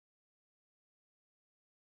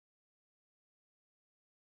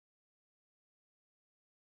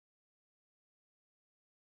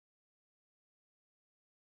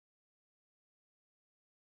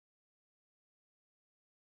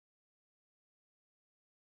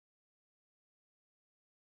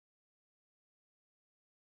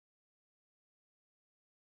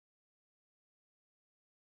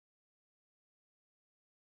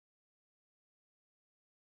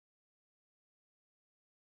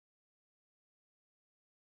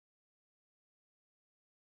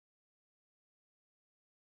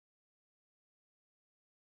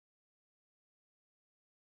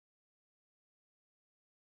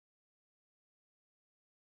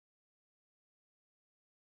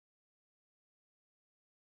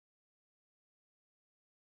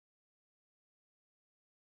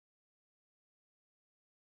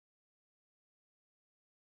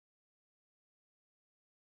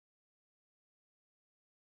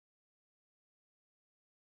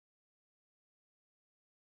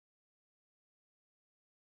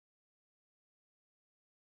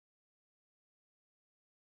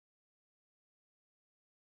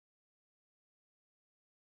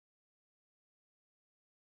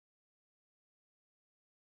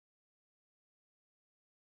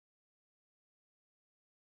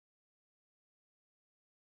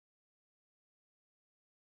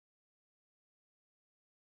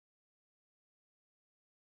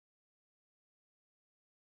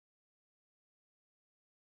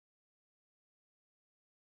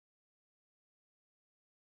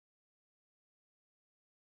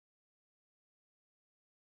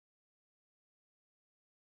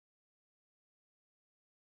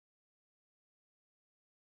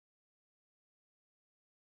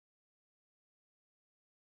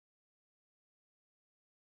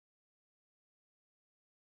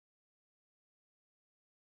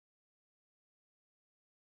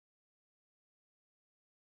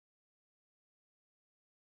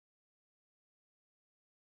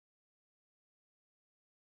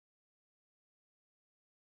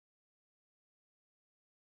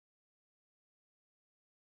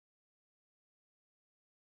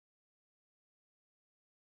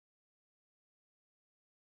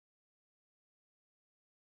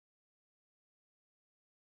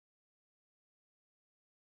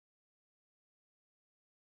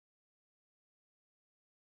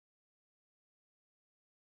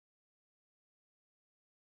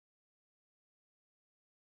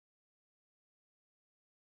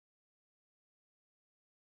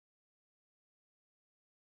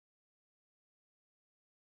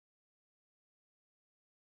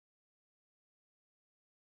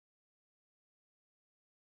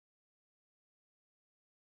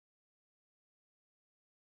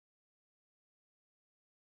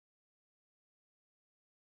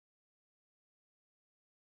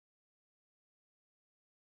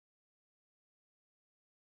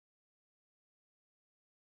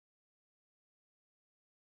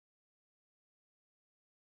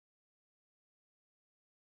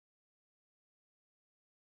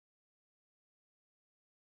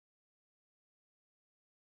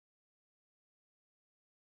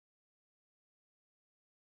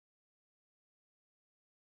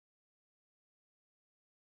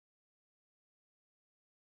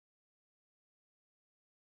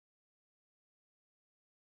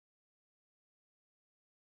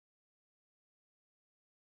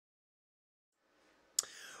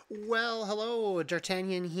Well, hello,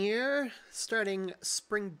 D'Artagnan here, starting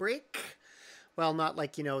spring break. Well, not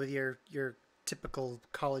like, your typical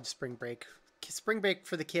college spring break. Spring break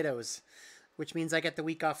for the kiddos, which means I get the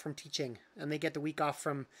week off from teaching, and they get the week off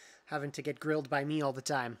from having to get grilled by me all the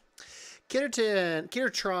time.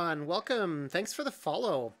 Kittertron, welcome. Thanks for the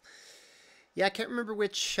follow. Yeah, I can't remember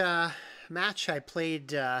which match I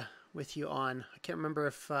played with you on. I can't remember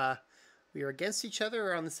if we were against each other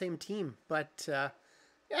or on the same team, but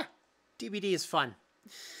yeah, DBD is fun.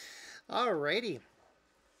 Alrighty.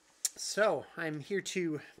 So, I'm here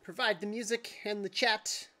to provide the music and the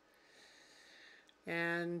chat.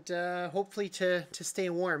 And hopefully to stay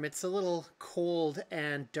warm. It's a little cold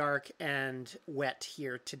and dark and wet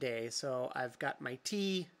here today. So, I've got my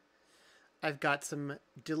tea. I've got some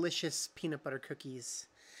delicious peanut butter cookies.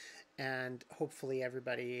 And hopefully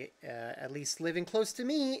everybody, at least living close to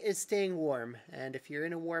me, is staying warm. And if you're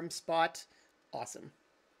in a warm spot, awesome.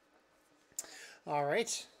 All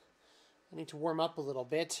right, I need to warm up a little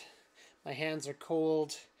bit. My hands are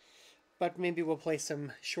cold, but maybe we'll play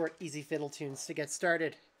some short, easy fiddle tunes to get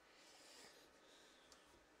started.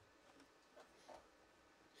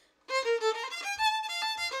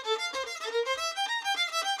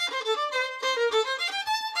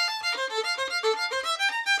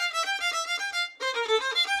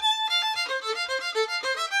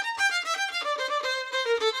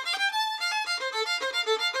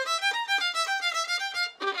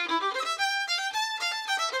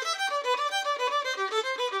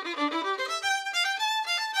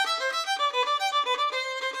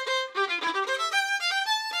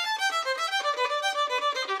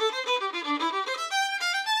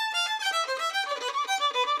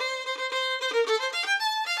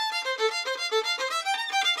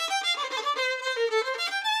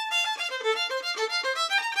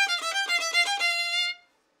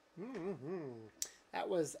 That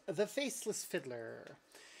was The Faceless Fiddler.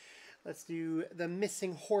 Let's do The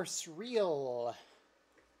Missing Horse Reel.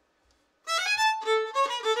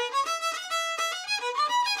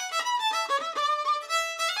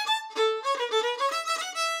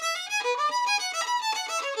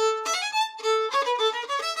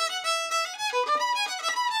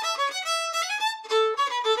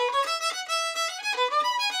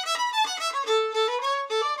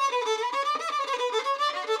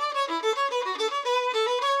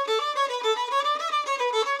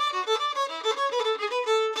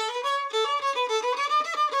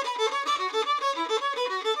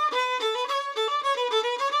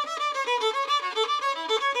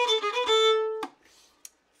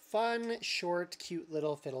 Fun, short, cute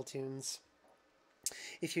little fiddle tunes.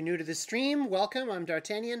 If you're new to the stream, welcome. I'm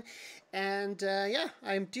D'Artagnan. And yeah,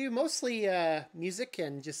 I do mostly music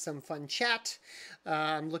and just some fun chat.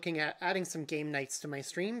 I'm looking at adding some game nights to my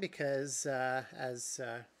stream because as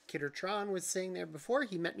Kittertron was saying there before,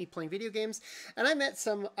 he met me playing video games. And I met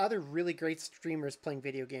some other really great streamers playing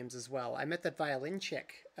video games as well. I met that violin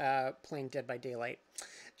chick playing Dead by Daylight.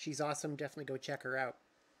 She's awesome. Definitely go check her out.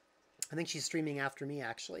 I think she's streaming after me,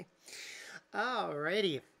 actually.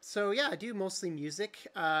 Alrighty. So, yeah, I do mostly music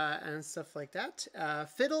and stuff like that.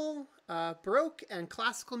 Fiddle, Baroque, and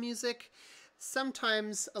classical music.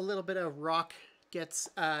 Sometimes a little bit of rock gets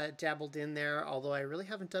dabbled in there, although I really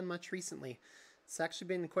haven't done much recently. It's actually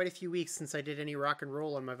been quite a few weeks since I did any rock and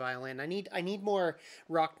roll on my violin. I need more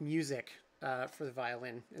rock music for the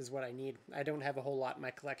violin is what I need. I don't have a whole lot in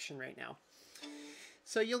my collection right now.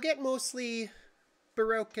 So you'll get mostly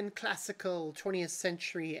Baroque and classical 20th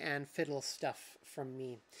century and fiddle stuff from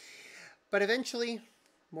me. But eventually,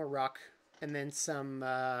 more rock, and then some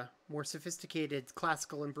more sophisticated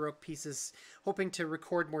classical and Baroque pieces, hoping to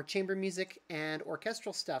record more chamber music and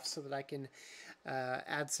orchestral stuff so that I can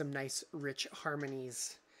add some nice rich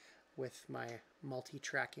harmonies with my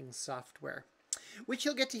multi-tracking software. Which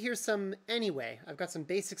you'll get to hear some anyway. I've got some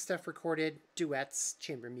basic stuff recorded, duets,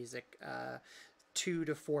 chamber music, 2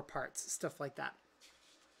 to 4 parts, stuff like that.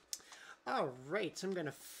 All right, so I'm going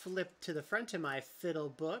to flip to the front of my fiddle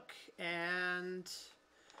book. And,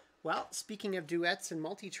 well, speaking of duets and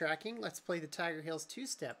multi-tracking, let's play the Tiger Hills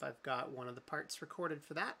two-step. I've got one of the parts recorded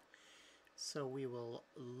for that. So we will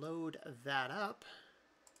load that up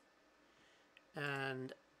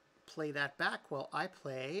and play that back while I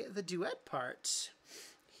play the duet part.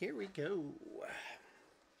 Here we go.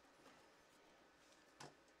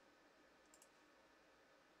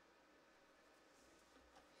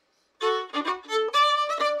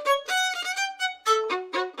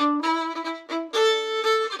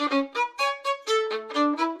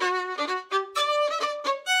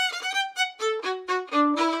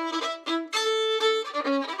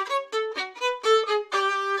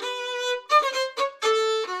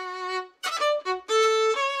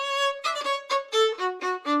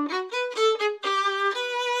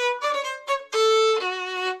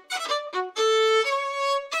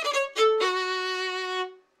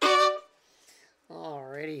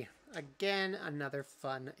 again, another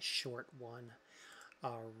fun short one.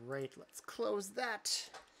 All right, let's close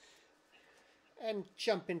that and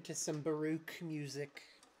jump into some Baroque music.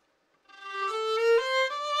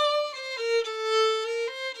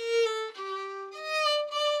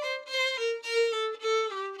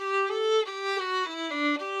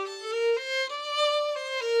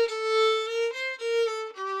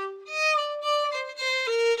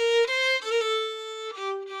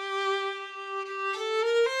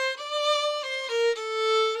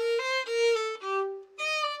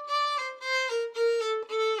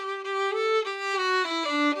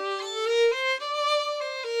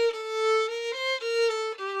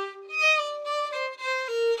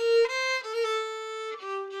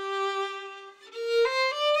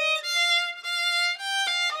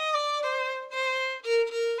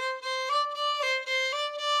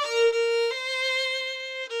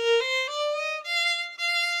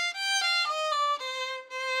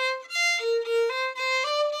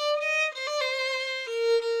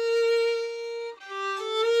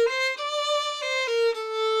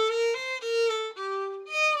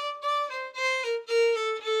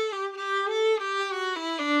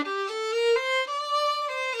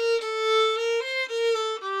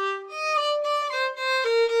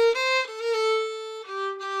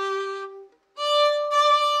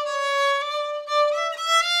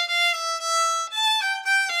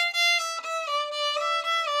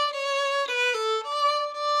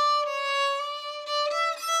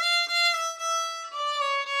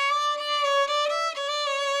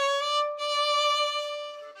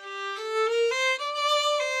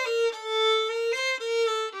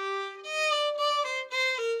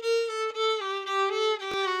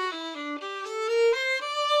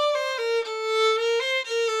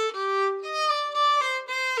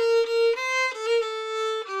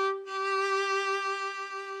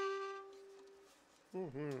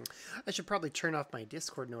 I should probably turn off my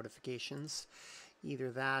Discord notifications.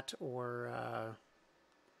 Either that or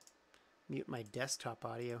mute my desktop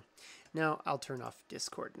audio. Now I'll turn off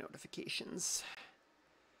Discord notifications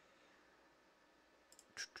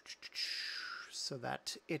so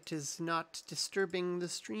that it is not disturbing the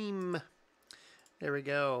stream. There we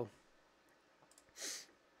go.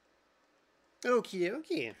 Okie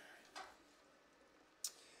dokie.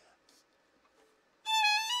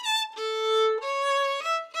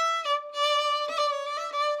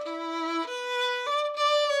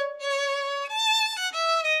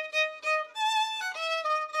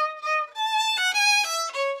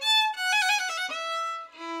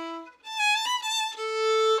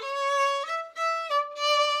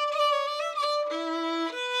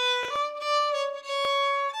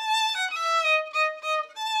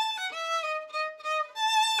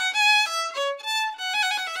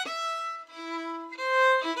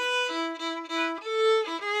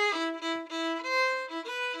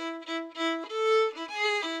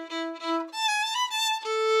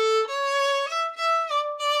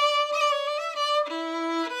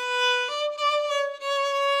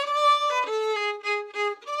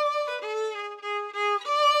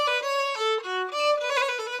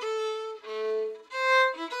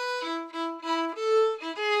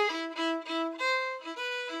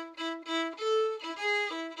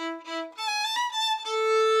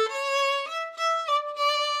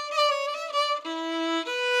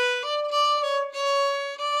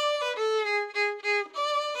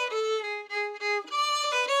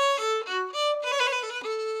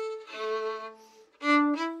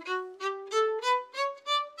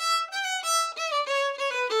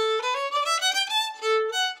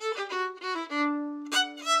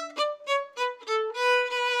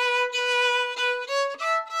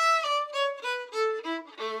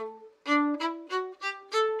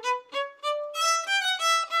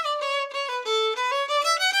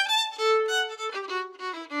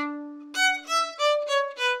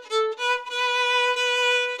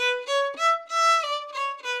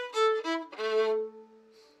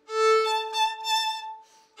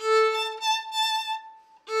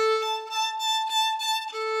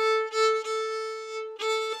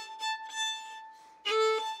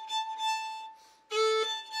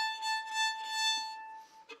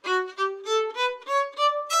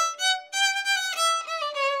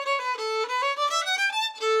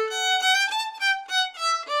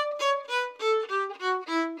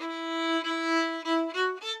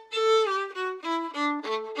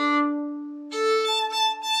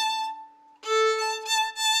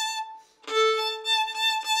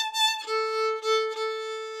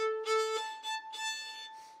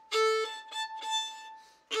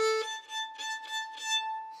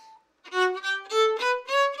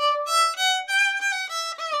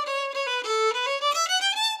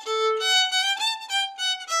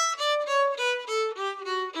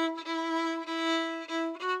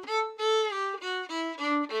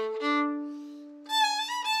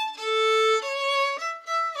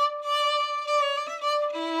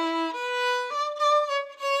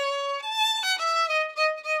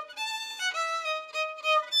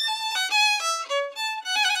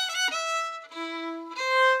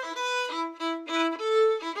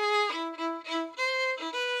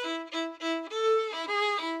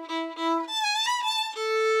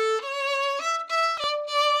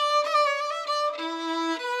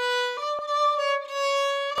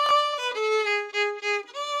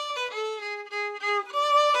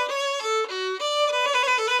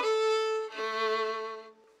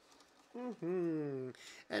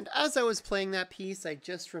 as I was playing that piece, I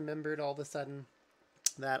just remembered all of a sudden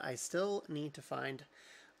that I still need to find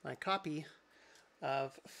my copy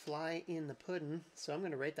of Fly in the Puddin'. So I'm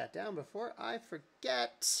going to write that down before I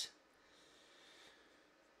forget,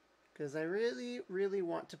 because I really, really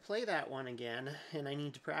want to play that one again, and I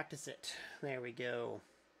need to practice it. There we go.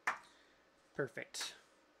 Perfect.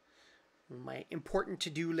 My important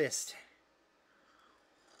to-do list.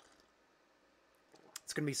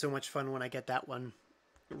 It's going to be so much fun when I get that one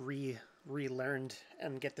relearned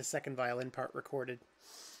and get the second violin part recorded.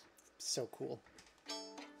 So cool.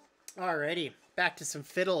 Alrighty, back to some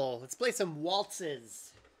fiddle. Let's play some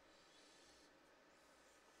waltzes.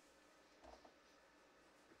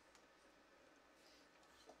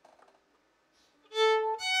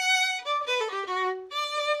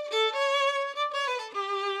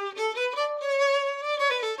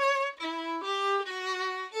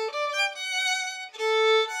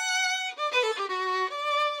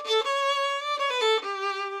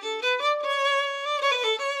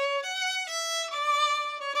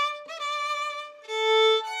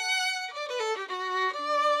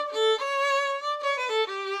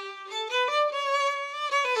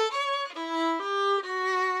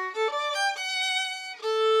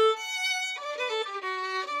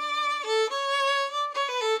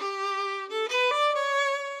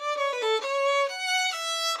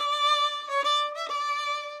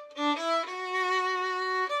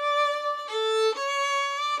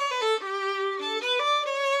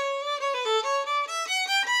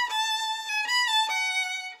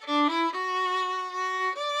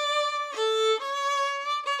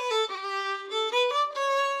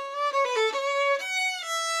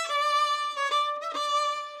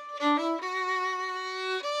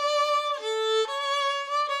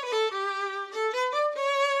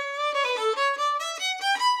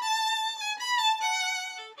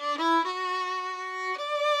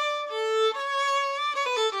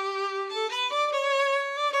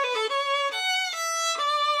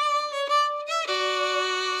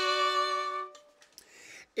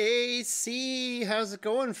 AC, how's it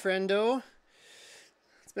going, friendo?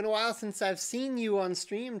 It's been a while since I've seen you on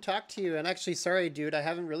stream, talked to you, and actually, sorry, dude, I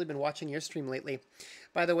haven't really been watching your stream lately.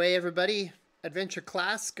 By the way, everybody, Adventure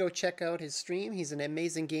Class, go check out his stream. He's an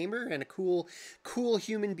amazing gamer and a cool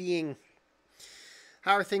human being.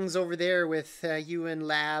 How are things over there with you and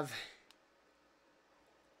Lav?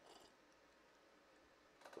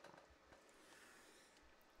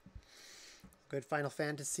 Good. Final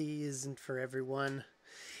Fantasy isn't for everyone.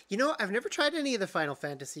 You know, I've never tried any of the Final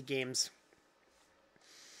Fantasy games.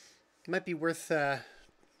 It might be worth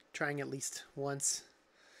trying at least once.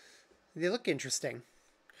 They look interesting.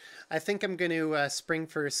 I think I'm going to spring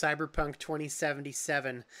for Cyberpunk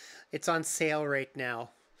 2077. It's on sale right now,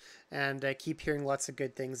 and I keep hearing lots of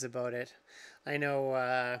good things about it. I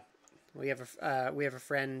know we have a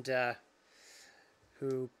friend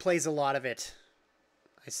who plays a lot of it.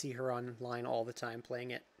 I see her online all the time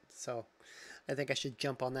playing it, so I think I should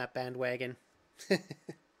jump on that bandwagon.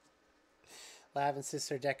 Lav and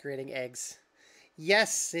Sis are decorating eggs.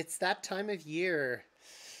 Yes, it's that time of year.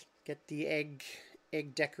 Get the egg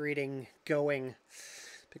decorating going.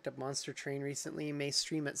 Picked up Monster Train recently. May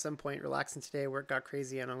stream at some point. Relaxing today. Work got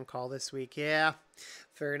crazy and on call this week. Yeah,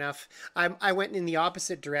 fair enough. I went in the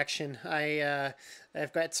opposite direction.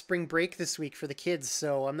 I've got spring break this week for the kids,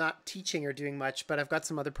 so I'm not teaching or doing much, but I've got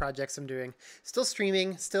some other projects I'm doing. Still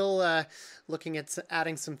streaming. Still looking at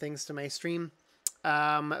adding some things to my stream.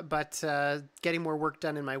 But getting more work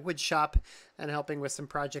done in my wood shop and helping with some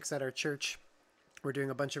projects at our church. We're doing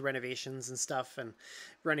a bunch of renovations and stuff and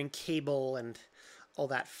running cable and all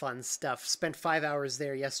that fun stuff. Spent 5 hours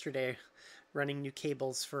there yesterday running new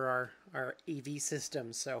cables for our AV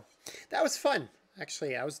system. So that was fun.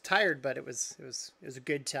 Actually, I was tired, but it was a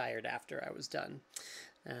good tired after I was done.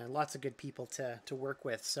 Lots of good people to work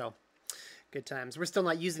with. So good times. We're still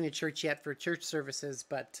not using the church yet for church services,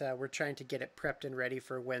 but we're trying to get it prepped and ready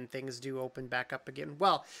for when things do open back up again.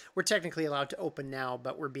 Well, we're technically allowed to open now,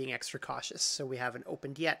 but we're being extra cautious, so we haven't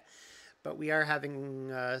opened yet. But we are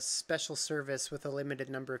having a special service with a limited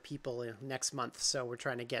number of people next month, so we're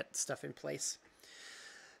trying to get stuff in place.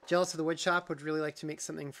 Jealous of the wood shop. Would really like to make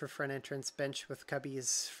something for front entrance bench with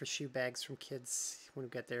cubbies for shoe bags from kids. When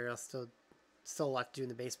we get there, I'll still a lot to do in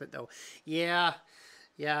the basement, though. Yeah,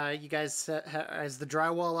 you guys, is the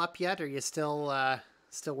drywall up yet? Or are you still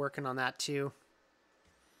working on that too?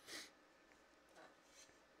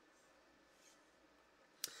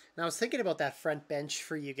 And I was thinking about that front bench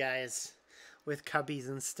for you guys with cubbies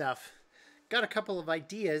and stuff. Got a couple of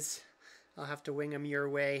ideas. I'll have to wing them your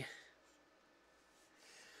way.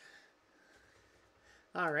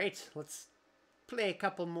 All right, let's play a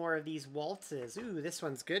couple more of these waltzes. Ooh, this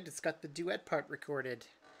one's good. It's got the duet part recorded.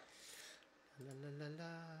 La la la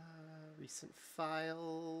la. Recent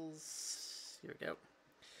files. Here we go.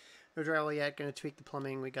 No drywall yet. Going to tweak the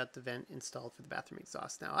plumbing. We got the vent installed for the bathroom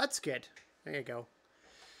exhaust now. That's good. There you go.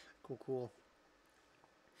 Cool, cool.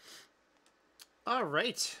 All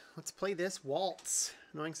right. Let's play this waltz.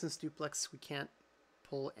 Knowing since duplex, we can't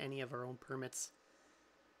pull any of our own permits.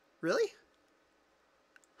 Really?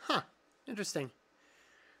 Huh. Interesting.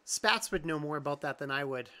 Spats would know more about that than I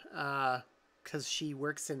would, because she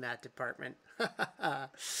works in that department.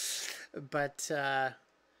 But,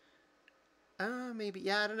 maybe,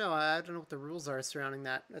 yeah, I don't know. I don't know what the rules are surrounding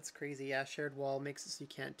that. That's crazy. Yeah, shared wall makes it so you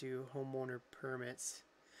can't do homeowner permits.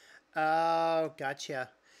 Oh, gotcha.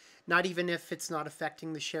 Not even if it's not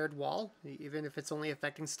affecting the shared wall? Even if it's only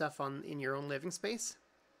affecting stuff in your own living space?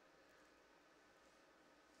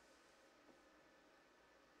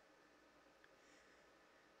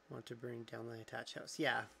 Want to bring down the attached house?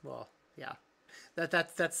 Yeah, well, yeah.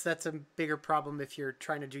 That's a bigger problem if you're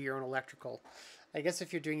trying to do your own electrical. I guess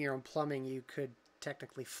if you're doing your own plumbing, you could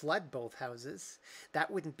technically flood both houses.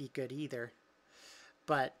 That wouldn't be good either.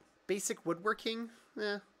 But basic woodworking,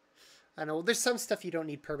 I know there's some stuff you don't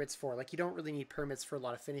need permits for. Like you don't really need permits for a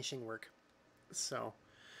lot of finishing work. So,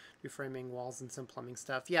 reframing walls and some plumbing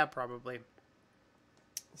stuff. Yeah, probably.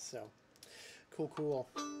 So, cool.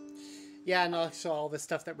 Yeah, no, so all the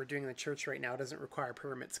stuff that we're doing in the church right now doesn't require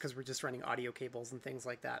permits because we're just running audio cables and things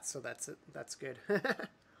like that. So that's it. That's good. You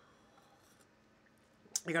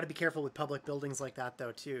got to be careful with public buildings like that,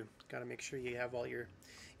 though, too. Got to make sure you have all your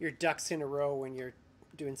ducks in a row when you're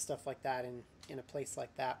doing stuff like that in a place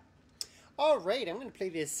like that. All right, I'm going to play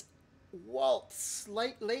this waltz,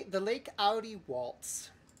 the Lake Audi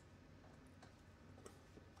Waltz.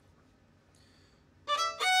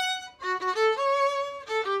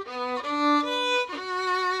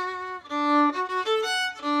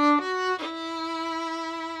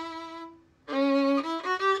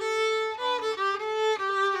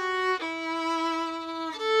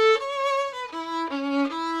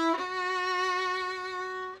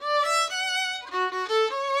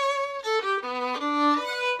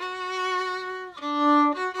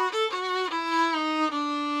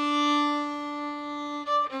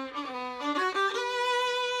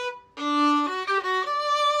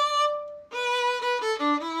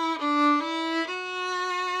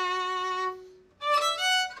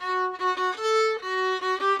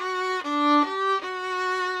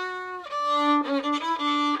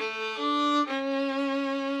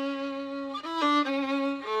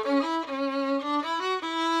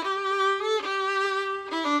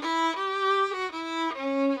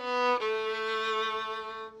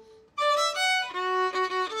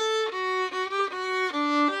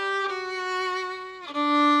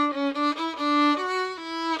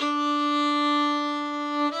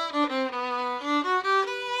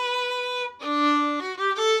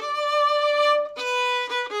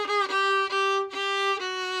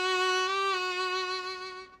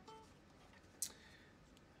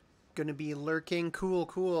 Gonna be lurking.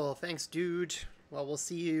 Cool. Thanks, dude. Well, we'll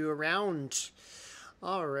see you around.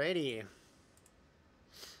 Alrighty.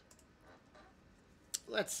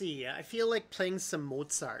 Let's see. I feel like playing some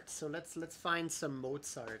Mozart. So let's find some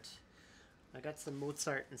Mozart. I got some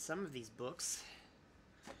Mozart in some of these books.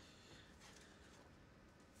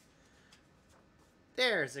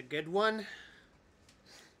 There's a good one.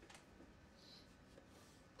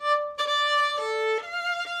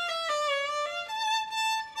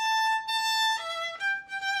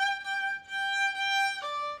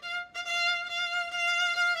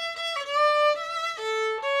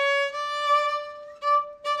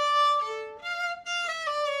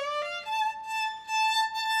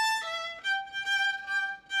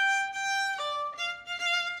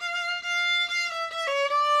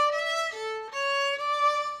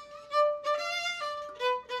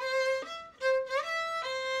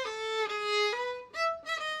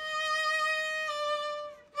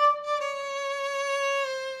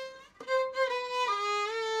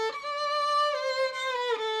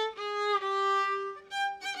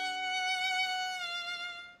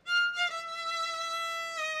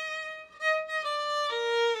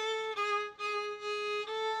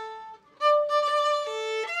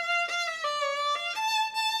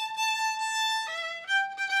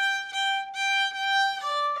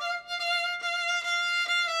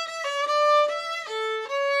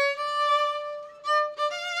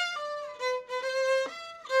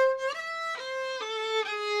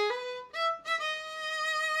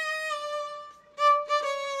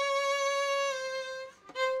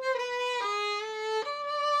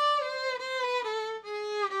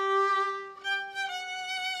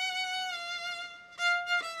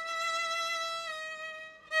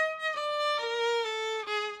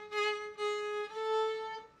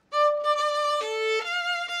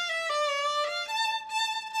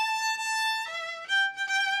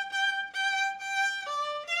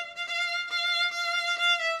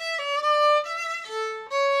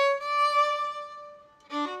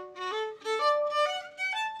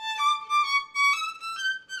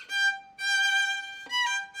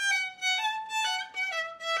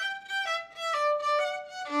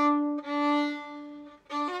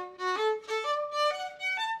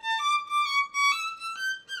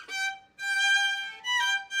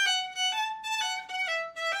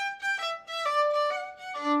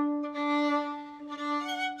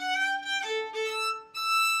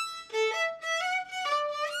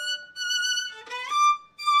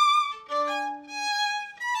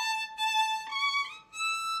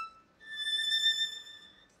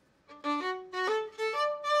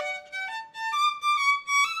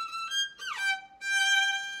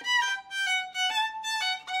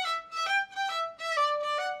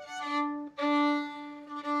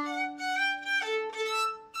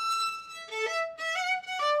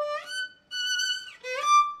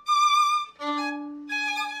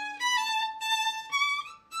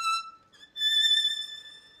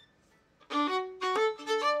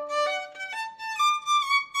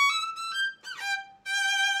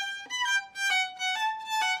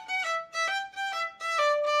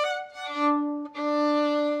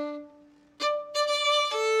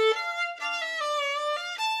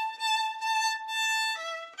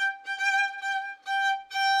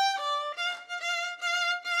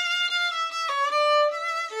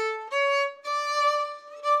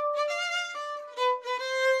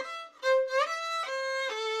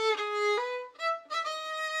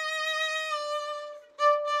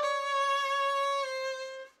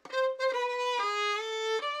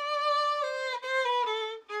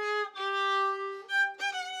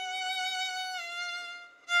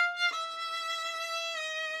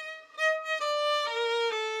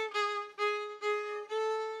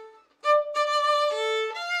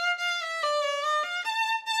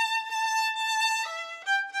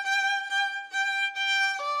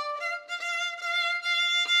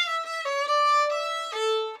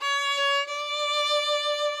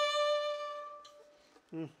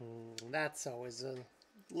 That's always a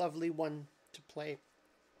lovely one to play.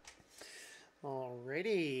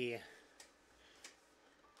 Alrighty.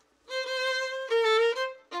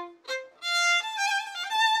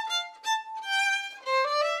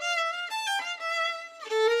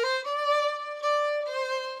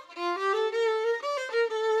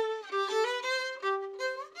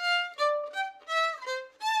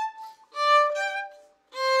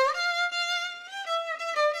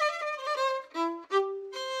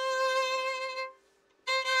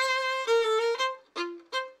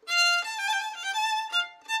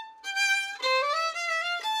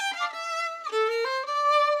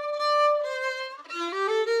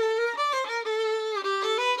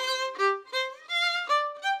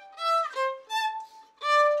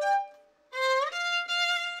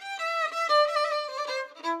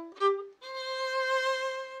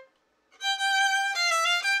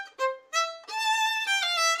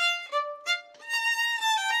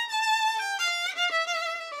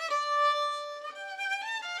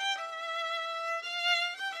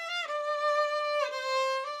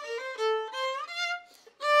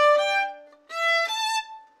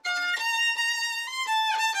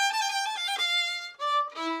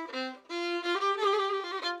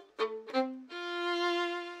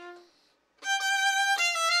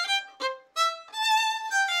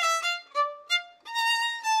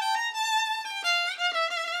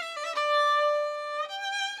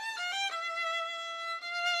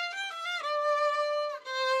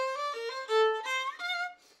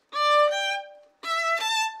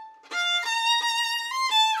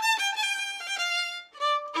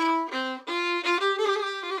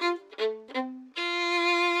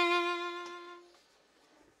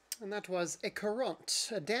 And that was a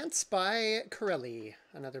Courante, a dance by Corelli,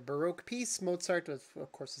 another Baroque piece. Mozart, of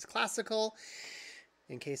course, is classical.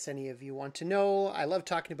 In case any of you want to know, I love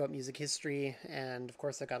talking about music history, and of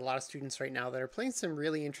course, I got a lot of students right now that are playing some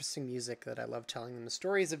really interesting music that I love telling them the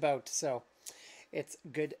stories about. So it's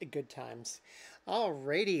good times.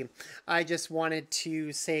 Alrighty, I just wanted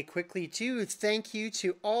to say quickly too, thank you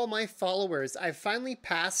to all my followers. I've finally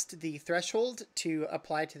passed the threshold to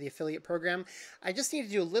apply to the affiliate program. I just need to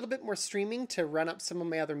do a little bit more streaming to run up some of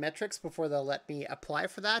my other metrics before they'll let me apply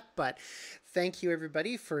for that. But thank you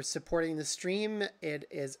everybody for supporting the stream. It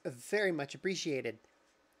is very much appreciated.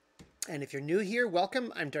 And if you're new here,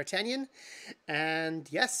 welcome. I'm D'Artagnan. And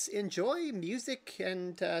yes, enjoy music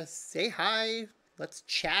and say hi. Let's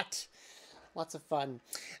chat. Lots of fun.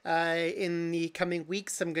 In the coming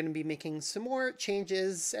weeks, I'm going to be making some more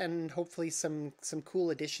changes and hopefully some cool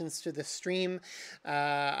additions to the stream.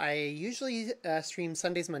 I usually stream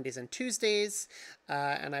Sundays, Mondays, and Tuesdays,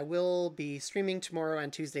 and I will be streaming tomorrow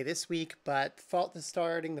and Tuesday this week, but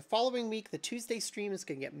starting the following week, the Tuesday stream is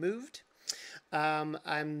going to get moved.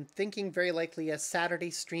 I'm thinking very likely a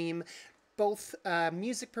Saturday stream, both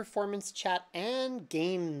music performance chat and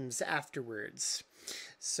games afterwards.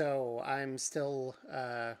 So I'm still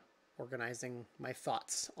organizing my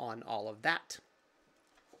thoughts on all of that.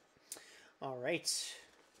 All right.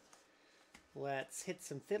 Let's hit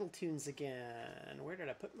some fiddle tunes again. Where did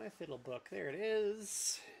I put my fiddle book? There it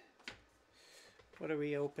is. What are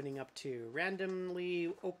we opening up to?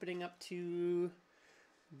 Randomly opening up to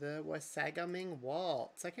the Wasagaming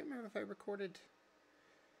Waltz. I can't remember if I recorded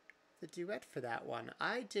the duet for that one.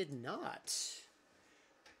 I did not.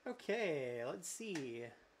 Okay, let's see.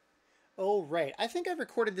 Oh, right. I think I've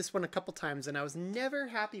recorded this one a couple times and I was never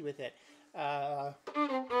happy with it.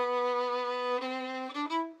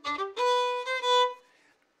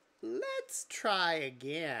 Let's try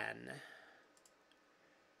again.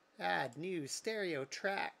 Add new stereo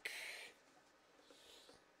track.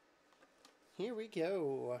 Here we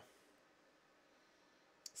go.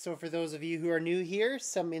 So for those of you who are new here,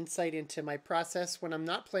 some insight into my process when I'm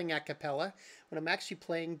not playing a cappella, when I'm actually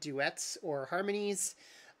playing duets or harmonies,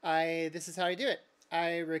 this is how I do it.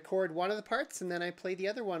 I record one of the parts and then I play the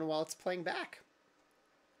other one while it's playing back.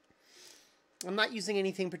 I'm not using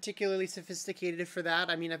anything particularly sophisticated for that.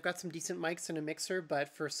 I mean, I've got some decent mics and a mixer, but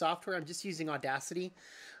for software, I'm just using Audacity.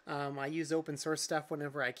 I use open source stuff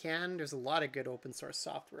whenever I can. There's a lot of good open source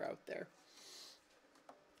software out there.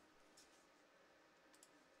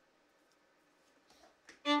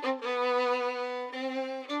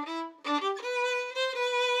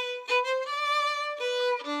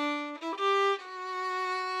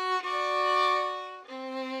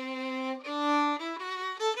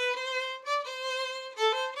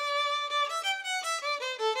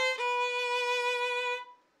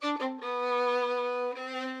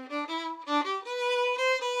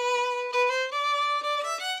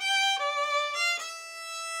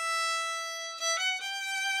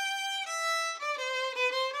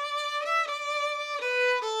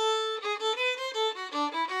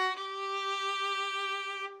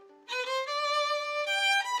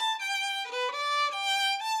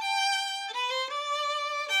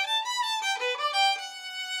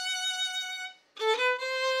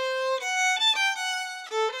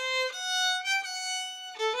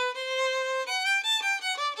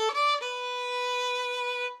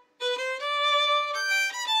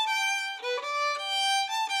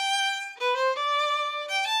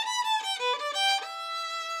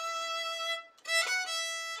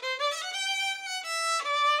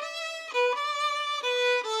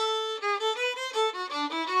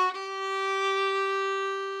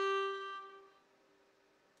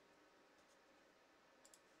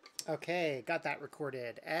 Okay, got that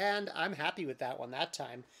recorded. And I'm happy with that one that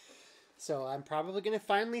time. So I'm probably going to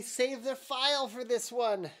finally save the file for this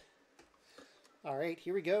one. All right,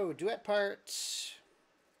 here we go. Duet part.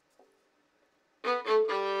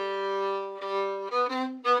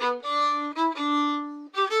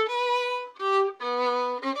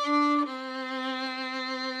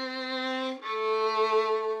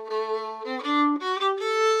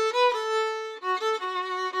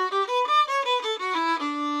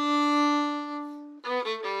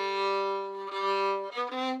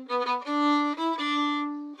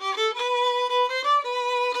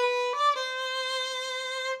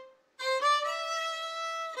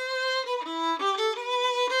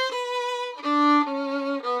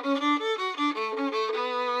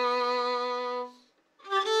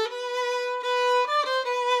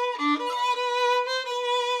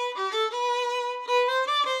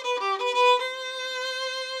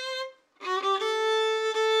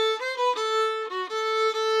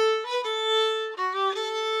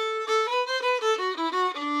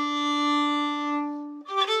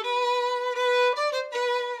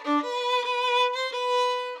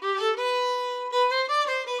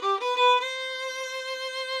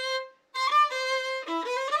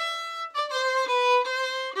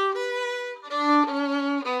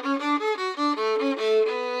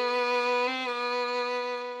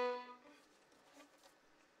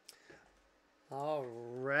 All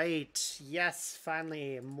right. Yes,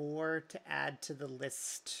 finally, more to add to the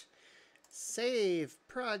list. Save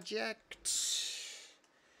project.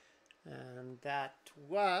 And that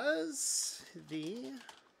was the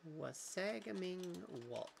Wasagaming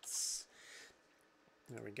Waltz.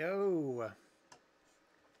 There we go.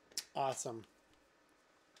 Awesome.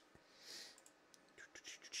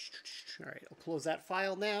 All right, I'll close that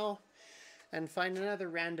file now and find another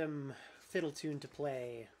random fiddle tune to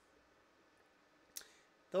play.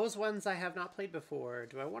 Those ones I have not played before.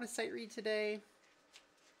 Do I want to sight read today?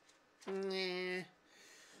 Nah.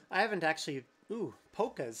 I haven't actually... Ooh,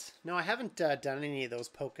 polkas. No, I haven't done any of those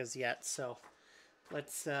polkas yet, so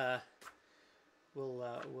let's...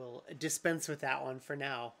 We'll dispense with that one for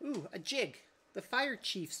now. Ooh, a jig. The Fire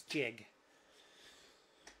Chief's jig.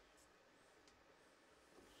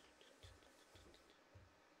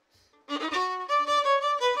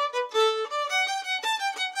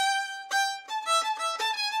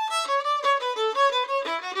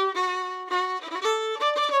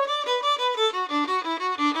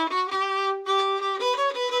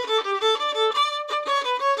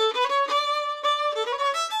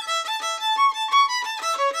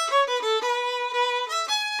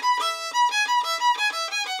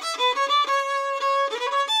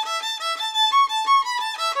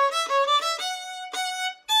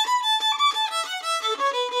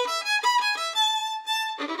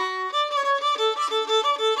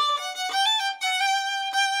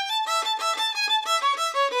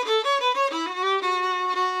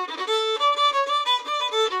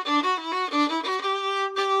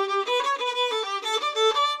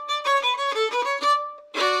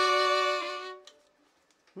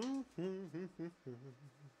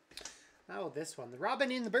 Oh, this one. The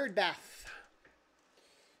Robin in the Bird Bath.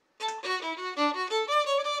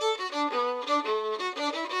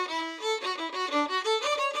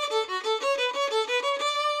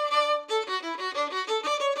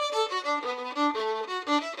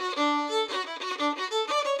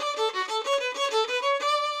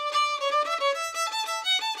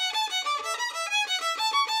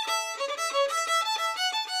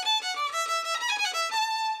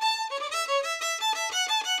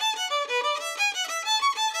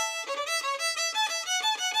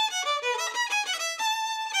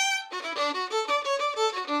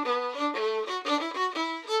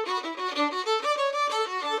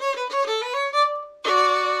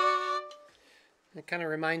 It kind of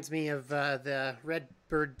reminds me of the red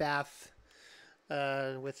bird bath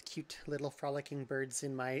with cute little frolicking birds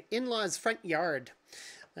in my in-laws' front yard.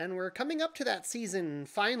 And we're coming up to that season,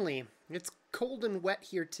 finally. It's cold and wet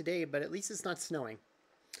here today, but at least it's not snowing.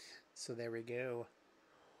 So there we go.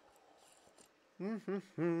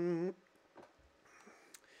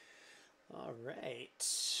 All right.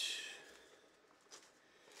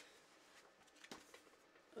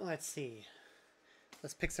 Let's see.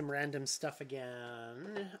 Let's pick some random stuff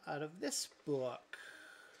again out of this book.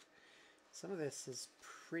 Some of this is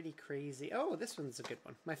pretty crazy. Oh, this one's a good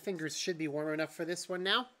one. My fingers should be warm enough for this one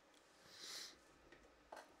now.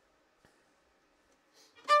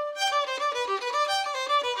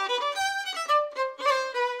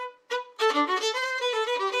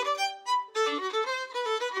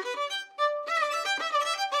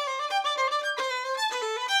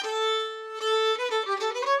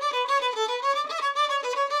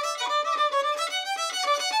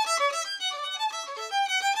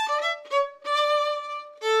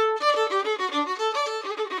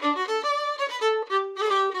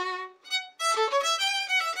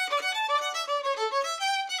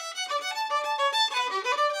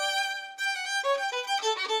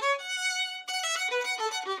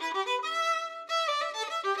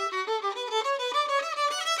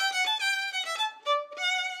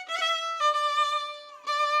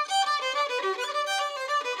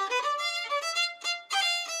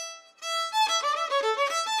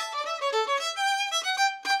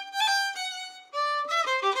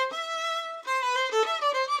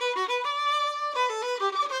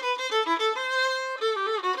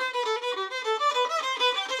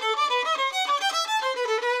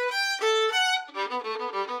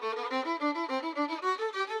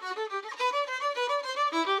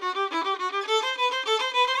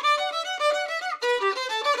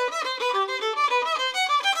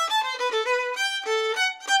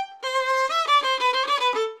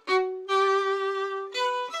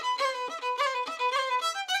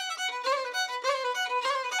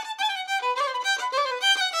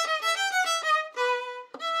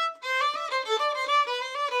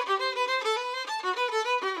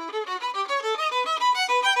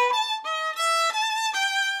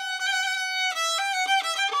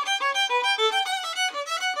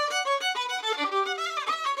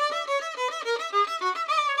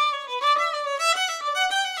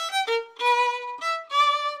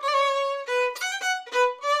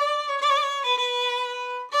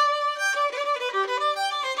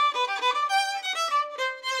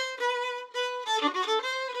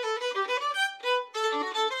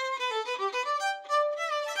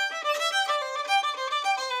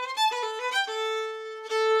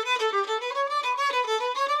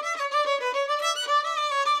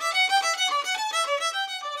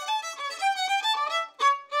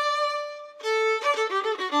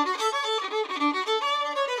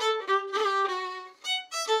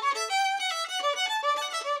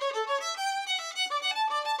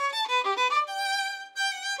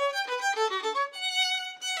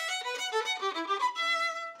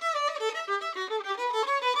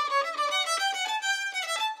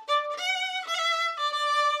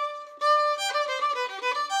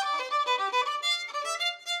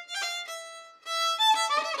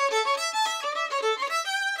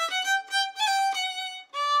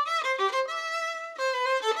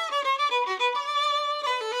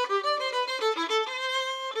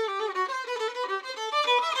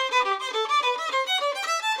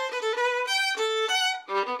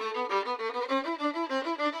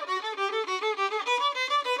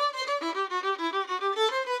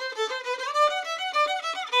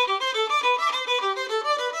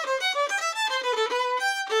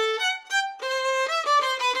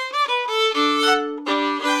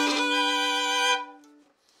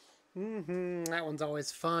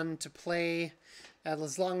 always fun to play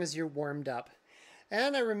as long as you're warmed up.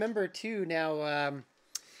 And I remember too now,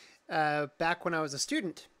 back when I was a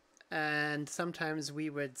student, and sometimes we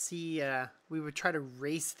would try to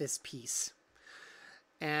race this piece.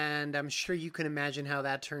 And I'm sure you can imagine how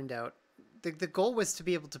that turned out. The goal was to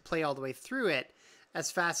be able to play all the way through it as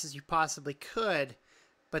fast as you possibly could,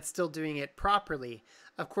 but still doing it properly.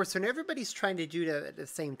 Of course, when everybody's trying to do it at the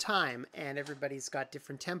same time and everybody's got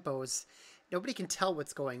different tempos, nobody can tell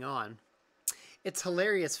what's going on. It's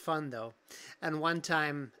hilarious fun, though. And one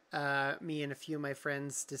time, me and a few of my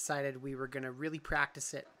friends decided we were going to really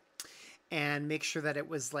practice it and make sure that it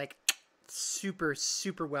was like super,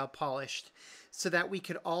 super well polished so that we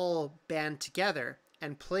could all band together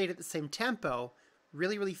and play it at the same tempo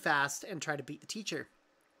really, really fast and try to beat the teacher.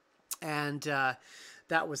 And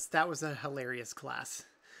that was a hilarious class.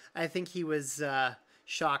 I think he was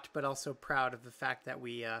shocked, but also proud of the fact that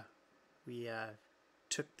we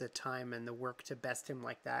took the time and the work to best him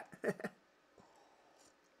like that.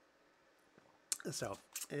 So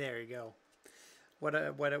there you go. What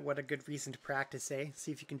a good reason to practice, eh?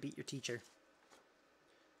 See if you can beat your teacher.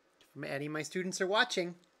 If any of my students are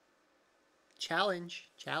watching, challenge.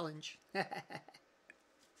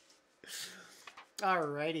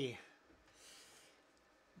 Alrighty.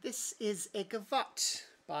 This is a gavotte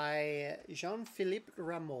by Jean-Philippe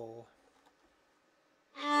Rameau.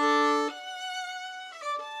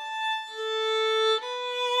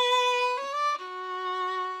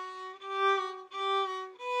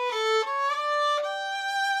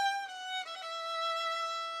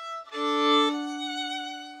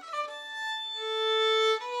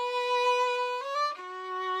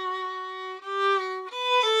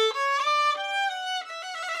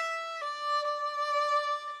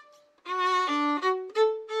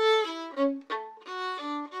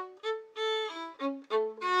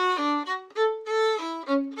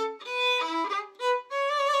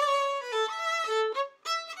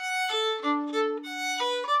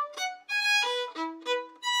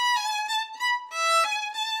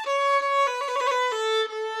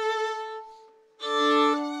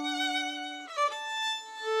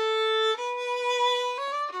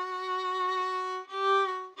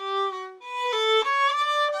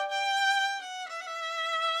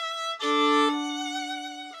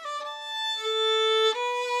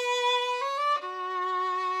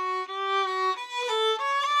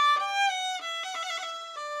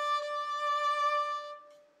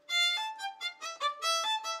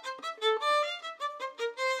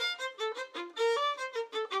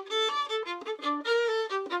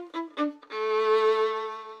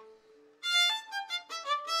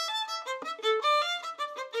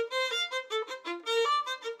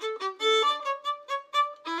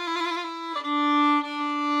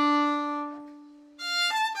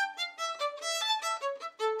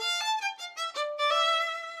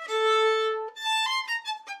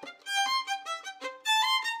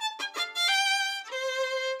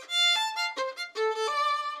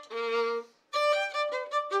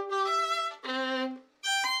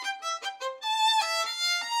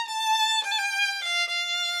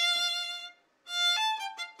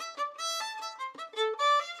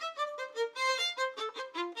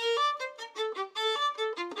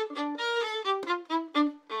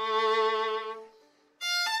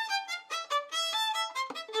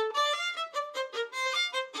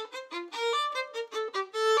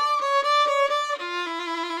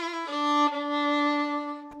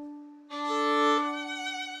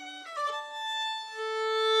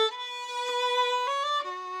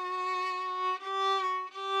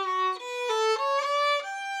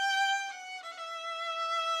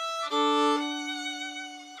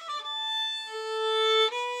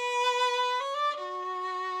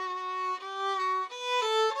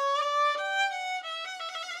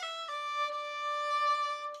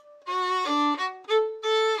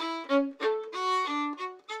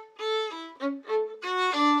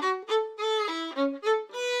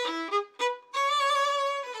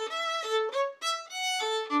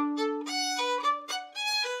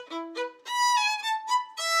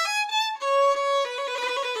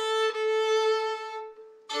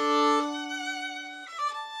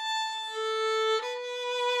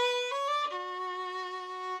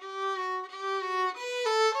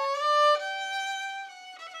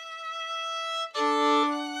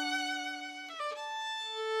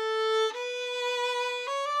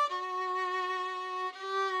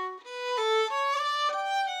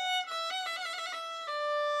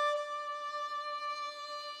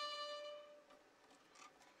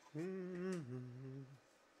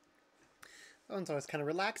 Oh, and so it's kind of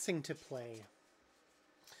relaxing to play.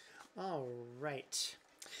 All right.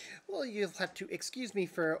 Well, you'll have to excuse me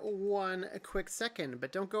for one quick second,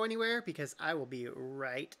 but don't go anywhere because I will be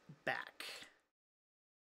right back.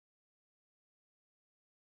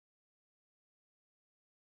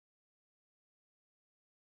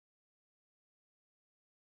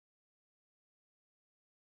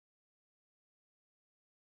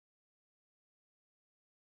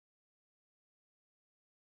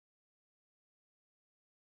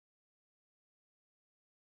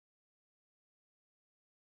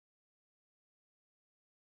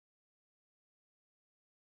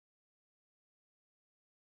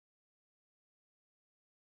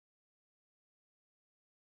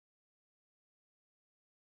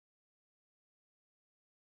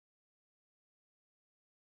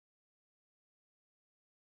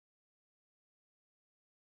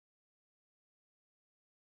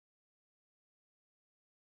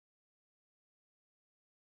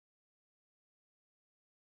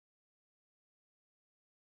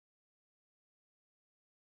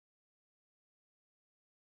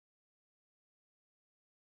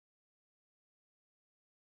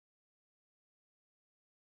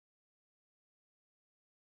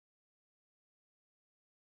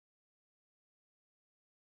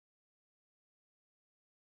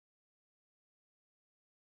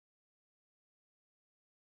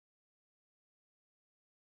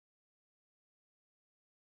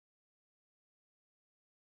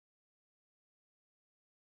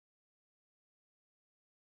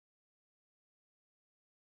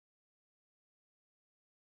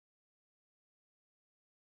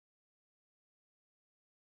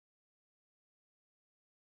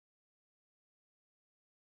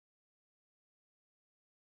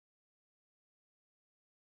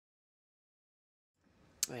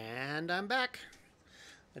 And I'm back.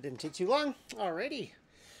 That didn't take too long. Alrighty.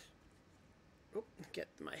 Oh, get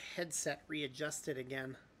my headset readjusted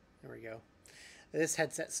again. There we go. This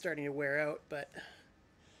headset's starting to wear out, but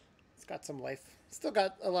it's got some life. Still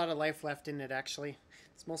got a lot of life left in it, actually.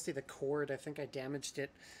 It's mostly the cord. I think I damaged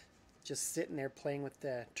it just sitting there playing with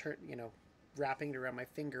the, wrapping it around my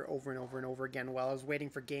finger over and over and over again while I was waiting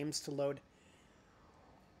for games to load.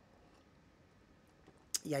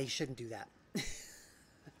 Yeah, you shouldn't do that.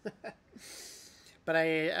 But I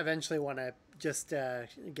eventually want to just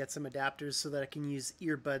get some adapters so that I can use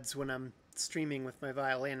earbuds when I'm streaming with my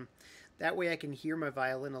violin. That way I can hear my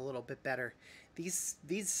violin a little bit better.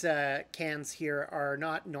 These cans here are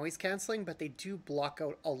not noise canceling, but they do block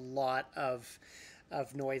out a lot of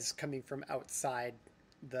noise coming from outside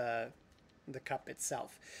the cup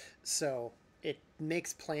itself. So it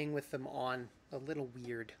makes playing with them on a little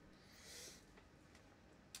weird.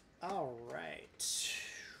 All right.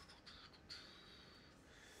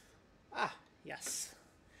 Ah, yes.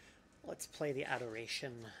 Let's play the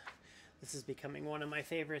Adoration. This is becoming one of my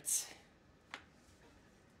favorites.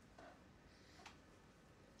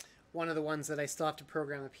 One of the ones that I still have to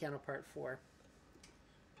program the piano part for.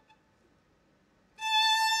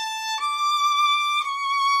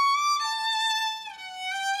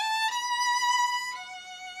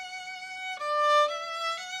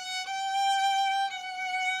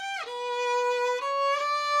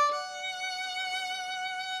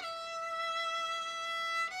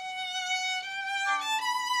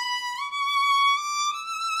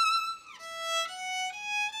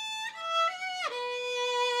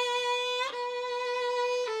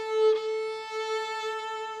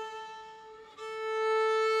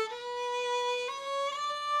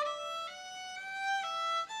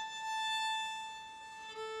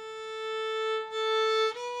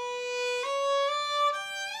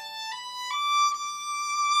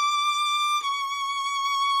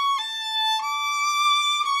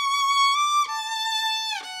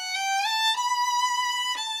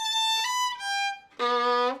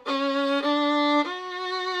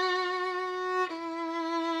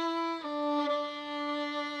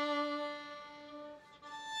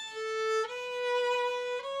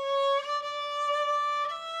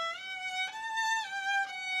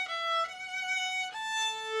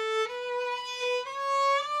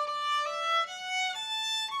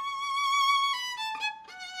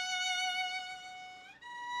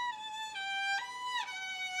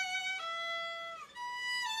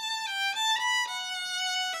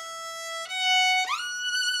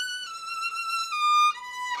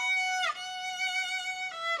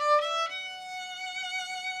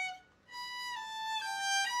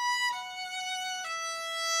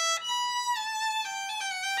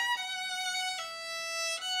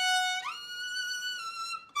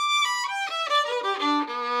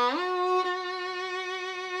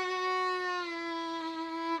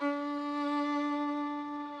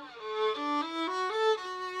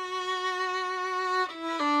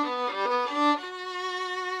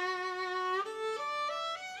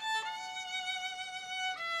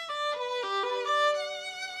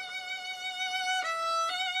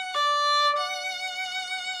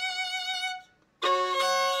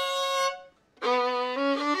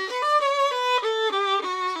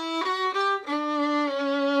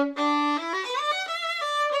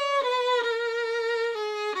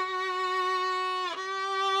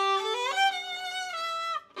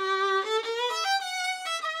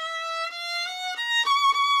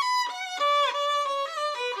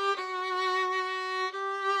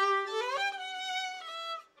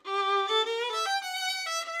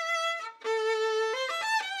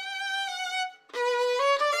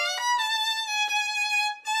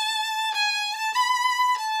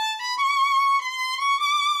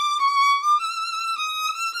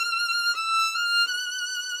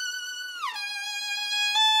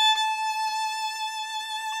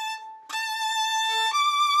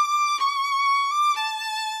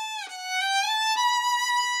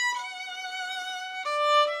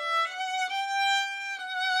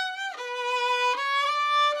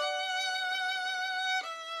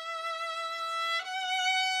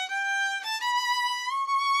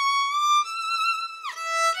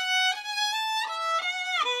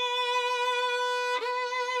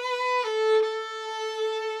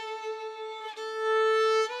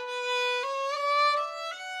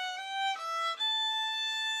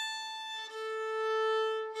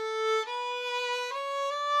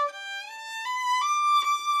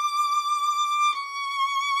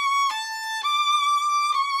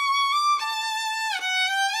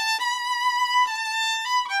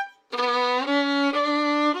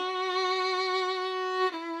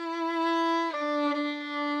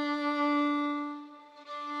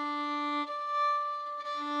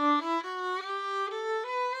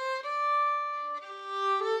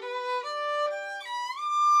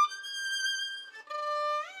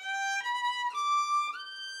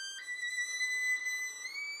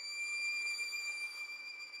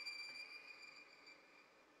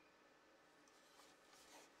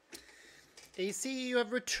 AC, you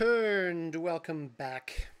have returned. Welcome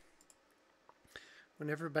back.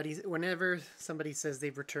 Whenever somebody says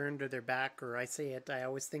they've returned or they're back, or I say it, I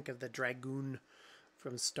always think of the Dragoon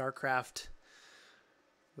from StarCraft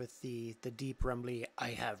with the deep rumbly, I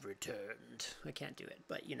have returned. I can't do it,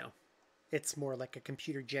 but you know, it's more like a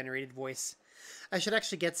computer generated voice. I should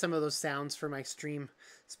actually get some of those sounds for my stream,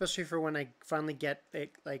 especially for when I finally get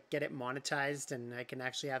it monetized and I can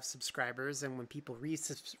actually have subscribers, and when people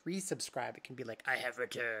resubscribe, it can be like, I have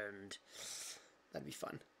returned. That'd be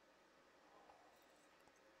fun.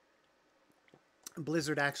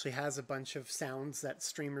 Blizzard actually has a bunch of sounds that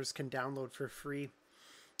streamers can download for free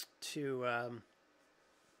to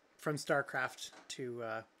from StarCraft to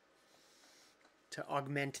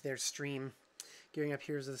augment their stream. Gearing up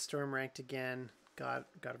Heroes of the Storm ranked again. Got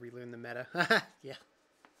to relearn the meta. Yeah.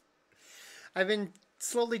 I've been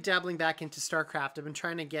slowly dabbling back into StarCraft. I've been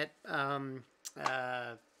trying to get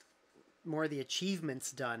more of the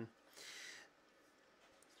achievements done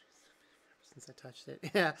since I touched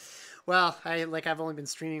it. Yeah. Well, I've only been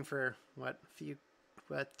streaming for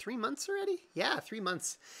 3 months already? Yeah, 3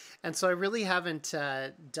 months. And so I really haven't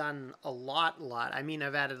done a lot. I mean,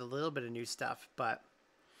 I've added a little bit of new stuff, but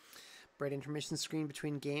bright intermission screen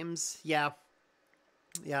between games. Yeah.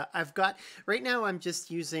 I've got, right now I'm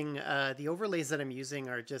just using, the overlays that I'm using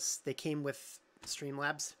are just, they came with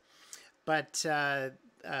Streamlabs. But I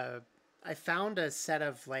found a set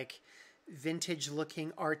of like vintage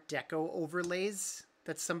looking Art Deco overlays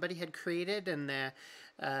that somebody had created, and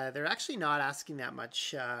they're actually not asking that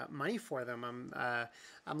much money for them.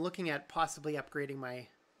 I'm looking at possibly upgrading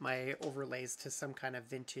my overlays to some kind of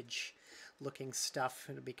vintage looking stuff.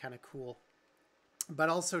 It'll be kind of cool. But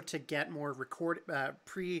also to get more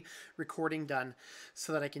pre-recording done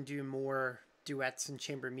so that I can do more duets and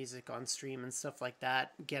chamber music on stream and stuff like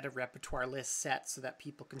that. Get a repertoire list set so that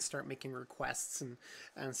people can start making requests and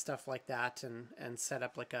stuff like that, and set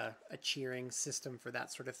up like a cheering system for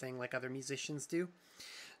that sort of thing like other musicians do.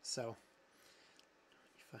 So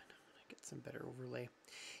fun. Get some better overlay.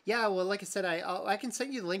 Yeah, well, like I said, I can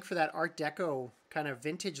send you the link for that Art Deco kind of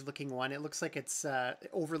vintage looking one. It looks like it's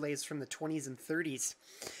overlays from the 20s and 30s,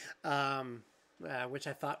 which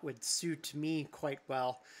I thought would suit me quite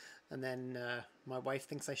well. And then my wife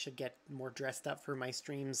thinks I should get more dressed up for my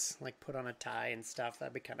streams, like put on a tie and stuff.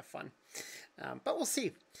 That'd be kind of fun. But we'll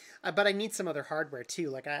see. But I need some other hardware too.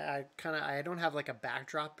 Like I don't have like a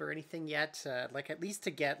backdrop or anything yet. Like at least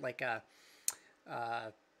to get like a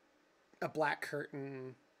black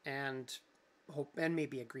curtain and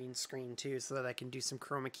maybe a green screen too, so that I can do some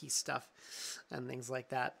chroma key stuff and things like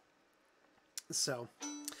that. So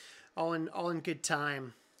all in good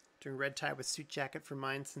time. Doing red tie with suit jacket for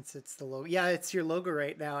mine, since it's the logo. Yeah, it's your logo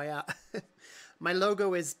right now. Yeah. My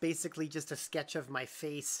logo is basically just a sketch of my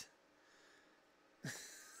face.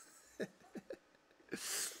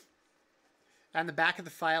 And the back of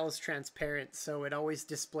the file is transparent, so it always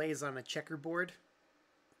displays on a checkerboard.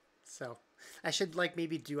 So I should like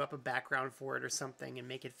maybe do up a background for it or something and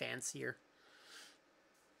make it fancier.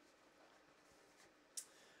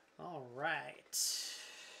 All right.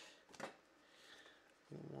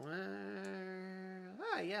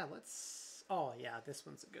 Yeah, let's... Oh, yeah, this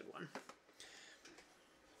one's a good one.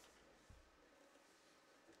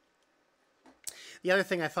 The other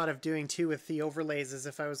thing I thought of doing, too, with the overlays is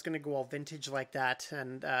if I was going to go all vintage like that,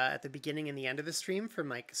 and at the beginning and the end of the stream, from,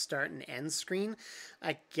 like, start and end screen,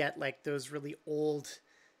 I get, like, those really old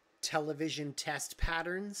television test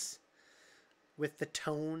patterns with the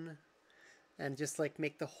tone, and just, like,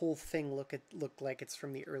 make the whole thing look like it's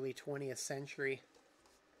from the early 20th century.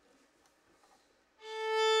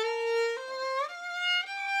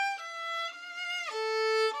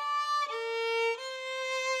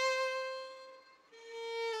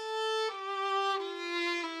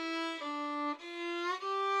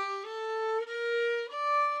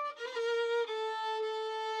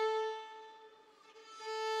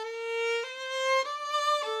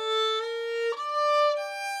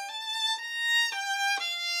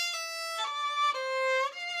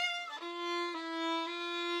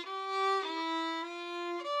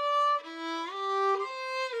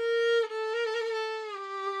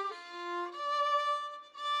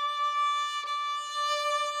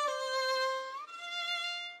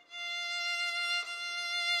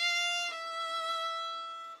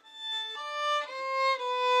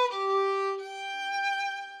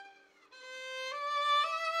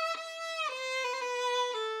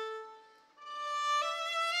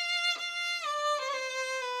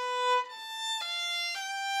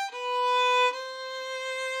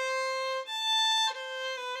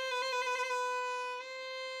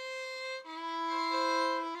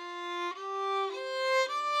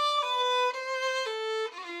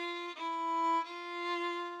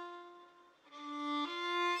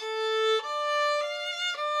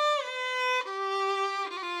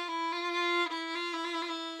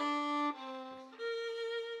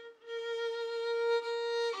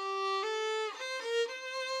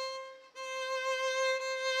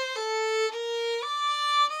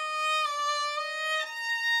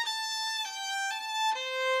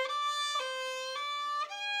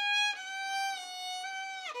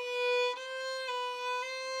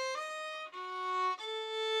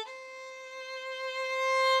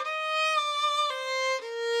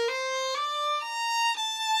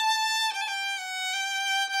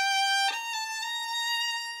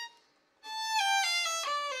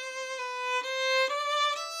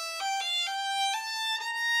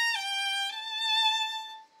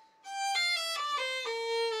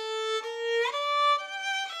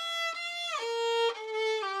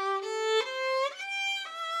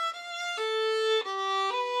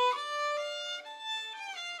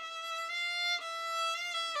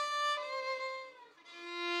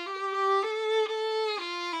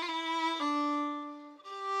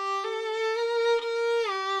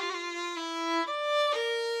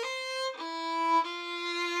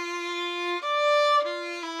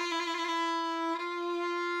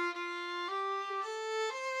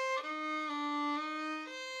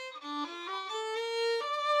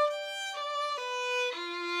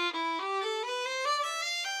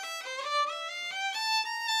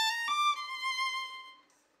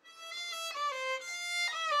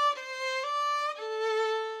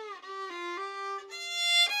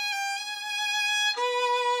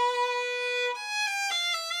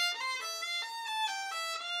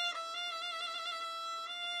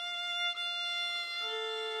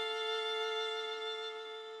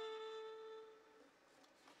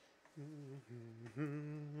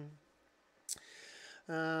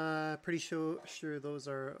 Pretty sure those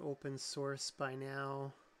are open source by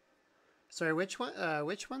now. Sorry, which one?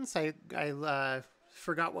 Which ones? I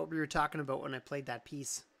forgot what we were talking about when I played that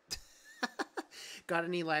piece. Got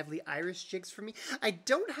any lively Irish jigs for me? I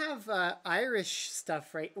don't have Irish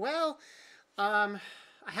stuff right. Well, I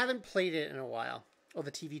haven't played it in a while. Oh,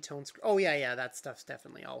 the TV tone screen. Oh yeah, that stuff's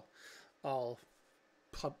definitely all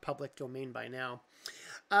public domain by now.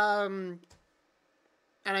 And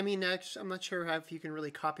I mean, I'm not sure if you can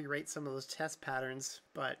really copyright some of those test patterns,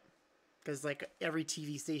 but because like every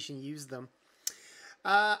TV station used them.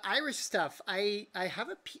 Irish stuff. I have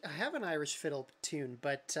an Irish fiddle tune,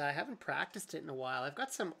 but I haven't practiced it in a while. I've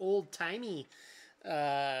got some old timey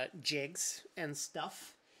jigs and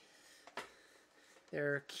stuff.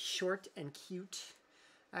 They're short and cute.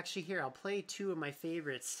 Actually, here, I'll play two of my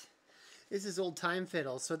favorites. This is old time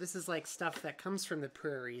fiddle, so this is like stuff that comes from the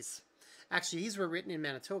prairies. Actually, these were written in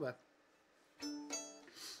Manitoba.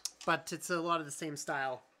 But it's a lot of the same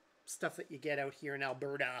style stuff that you get out here in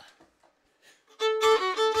Alberta.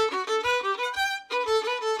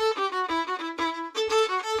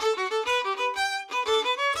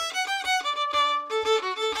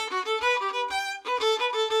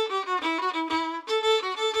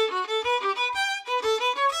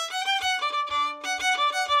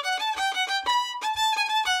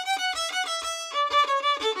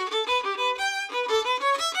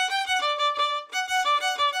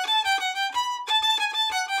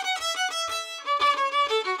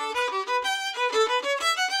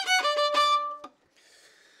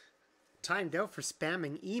 Timed out for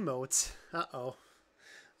spamming emotes. Uh-oh.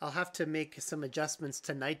 I'll have to make some adjustments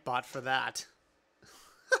to Nightbot for that.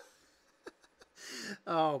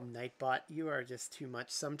 Oh, Nightbot, you are just too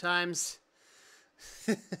much sometimes.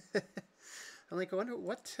 I'm like, I wonder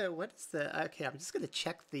what is the... Okay, I'm just going to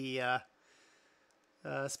check the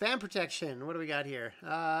spam protection. What do we got here?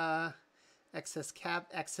 Excess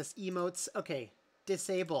emotes. Okay,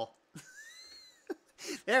 disable.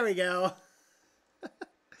 There we go.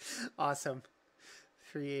 Awesome.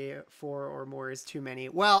 3, 4 or more is too many.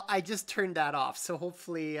 Well, I just turned that off, so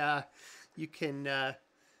hopefully you can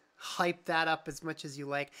hype that up as much as you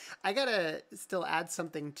like. I gotta still add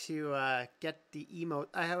something to get the emote.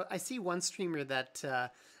 I see one streamer that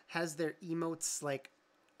has their emotes like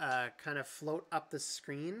kind of float up the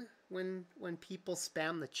screen when people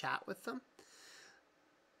spam the chat with them.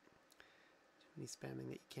 Too many spamming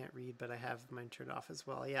that you can't read, but I have mine turned off as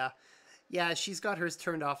well. Yeah, she's got hers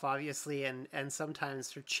turned off, obviously, and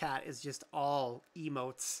sometimes her chat is just all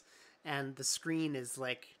emotes, and the screen is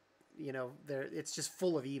like, you know, it's just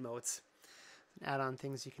full of emotes. Add-on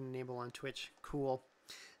things you can enable on Twitch. Cool.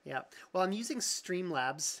 Yeah. Well, I'm using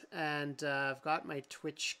Streamlabs, and I've got my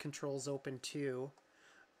Twitch controls open too.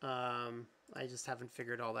 I just haven't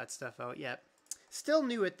figured all that stuff out yet. Still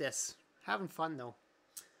new at this. Having fun, though.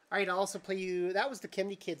 All right, I'll also play you... That was the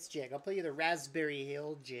Chimney Kids jig. I'll play you the Raspberry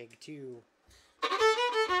Hill jig, too.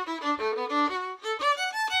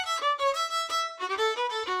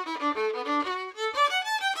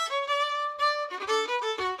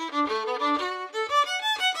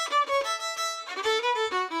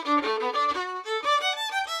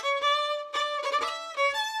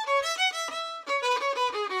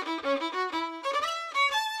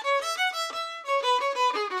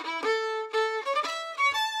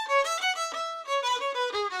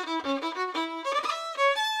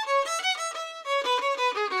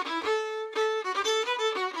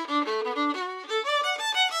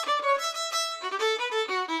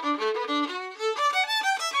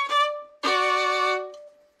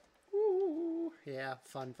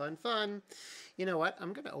 Fun. You know what?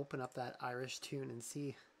 I'm going to open up that Irish tune and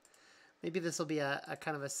see. Maybe this will be a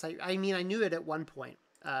kind of a sight. I mean, I knew it at one point.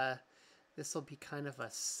 This will be kind of a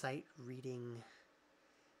sight reading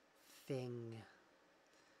thing.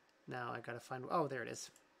 Now I got to find... Oh, there it is.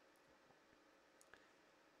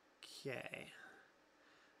 Okay.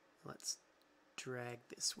 Let's drag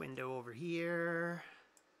this window over here.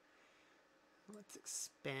 Let's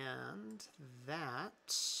expand that.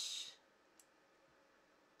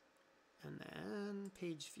 And then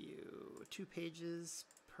page view, 2 pages,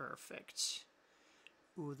 perfect.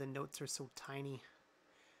 Ooh, the notes are so tiny.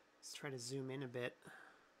 Let's try to zoom in a bit.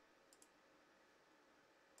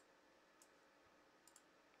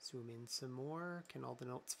 Zoom in some more. Can all the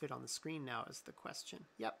notes fit on the screen now is the question.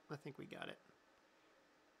 Yep, I think we got it.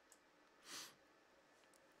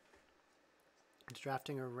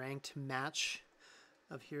 Drafting a ranked match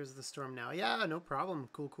of Here's the Storm now. Yeah, no problem.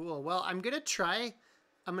 Cool. Well, I'm going to try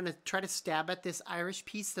to stab at this Irish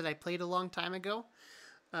piece that I played a long time ago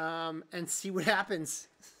and see what happens.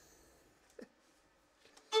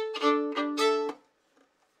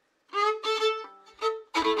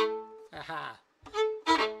 Haha.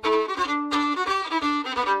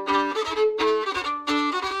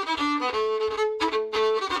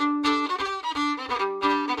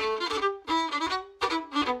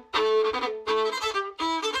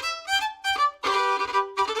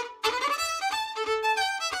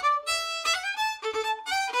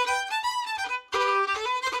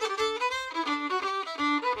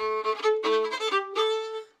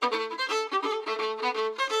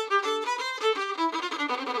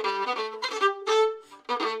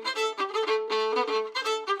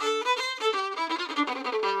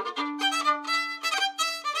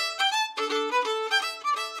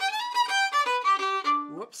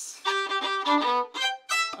 Whoops.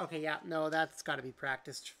 Okay, yeah, no, that's got to be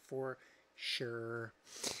practiced for sure.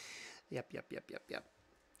 Yep.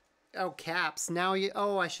 Oh, caps. Now you...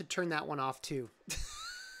 Oh, I should turn that one off too.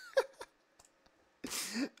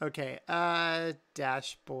 Okay,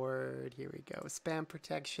 dashboard. Here we go. Spam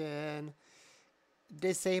protection.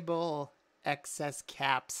 Disable excess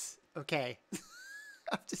caps. Okay.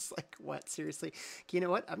 I'm just like, what? Seriously? You know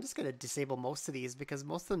what? I'm just going to disable most of these because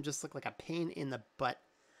most of them just look like a pain in the butt.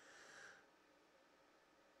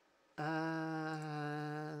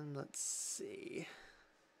 Let's see.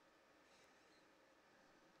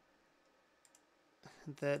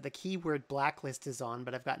 The keyword blacklist is on,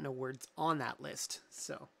 but I've got no words on that list.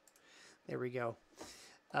 So there we go.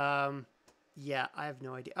 Yeah, I have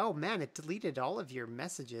no idea. Oh man, it deleted all of your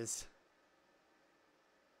messages.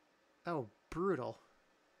 Oh, brutal.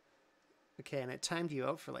 Okay, and it timed you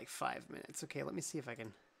out for like 5 minutes. Okay, let me see if I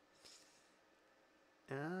can...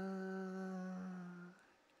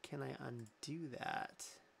 can I undo that?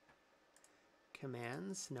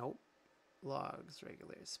 Commands? Nope. Logs,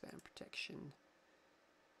 regular, spam protection.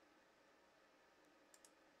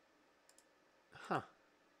 Huh.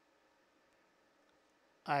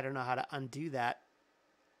 I don't know how to undo that.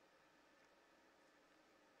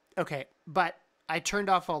 Okay, but I turned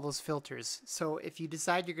off all those filters. So if you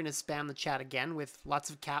decide you're going to spam the chat again with lots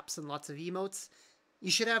of caps and lots of emotes,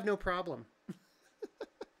 you should have no problem.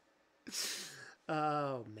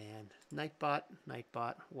 Oh, man. Nightbot,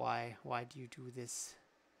 why do you do this?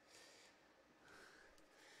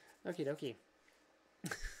 Okie dokie.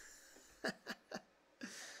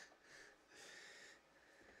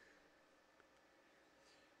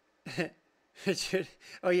 Richard,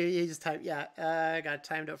 oh, you just type, yeah, I got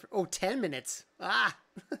timed out for, 10 minutes. Ah!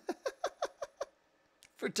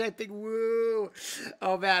 For typing, woo!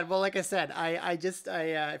 Oh, man, well, like I said,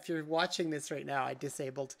 if you're watching this right now, I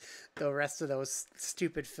disabled the rest of those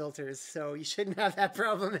stupid filters, so you shouldn't have that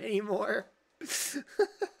problem anymore.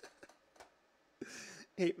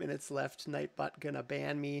 8 minutes left, Nightbot gonna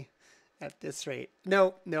ban me at this rate.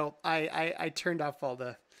 No, I turned off all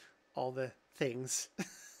the things.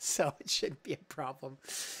 So it shouldn't be a problem.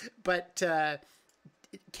 But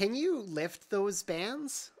can you lift those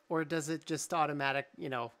bans? Or does it just automatic, you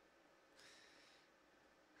know?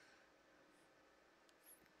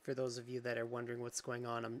 For those of you that are wondering what's going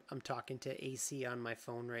on, I'm talking to AC on my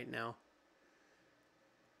phone right now.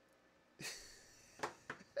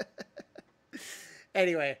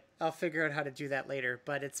 Anyway, I'll figure out how to do that later.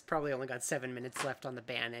 But it's probably only got 7 minutes left on the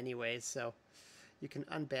ban anyway, so... You can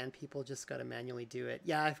unban people, just got to manually do it.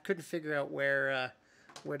 Yeah, I couldn't figure out where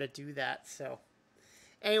to do that. So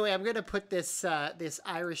anyway, I'm going to put this this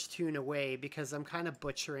Irish tune away because I'm kind of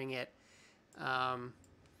butchering it.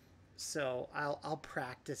 So I'll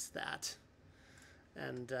practice that.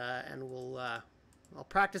 And I'll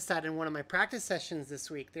practice that in one of my practice sessions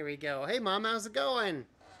this week. There we go. Hey, Mom, how's it going?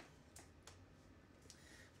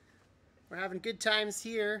 We're having good times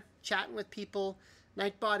here, chatting with people.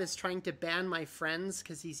 Nightbot is trying to ban my friends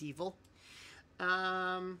because he's evil.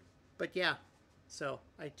 But yeah, so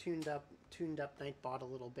I tuned up Nightbot a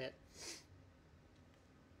little bit.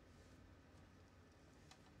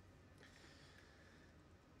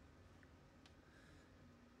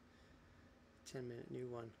 $10-minute new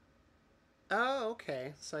one. Oh,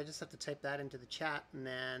 okay. So I just have to type that into the chat and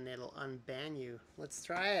then it'll unban you. Let's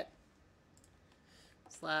try it.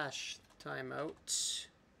 / timeout.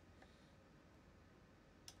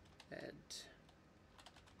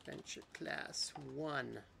 Adventure class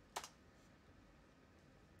 1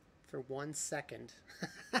 for 1 second.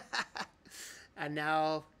 And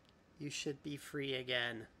now you should be free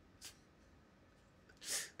again.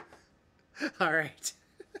 All right.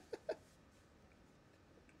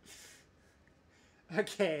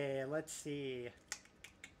 Okay, let's see.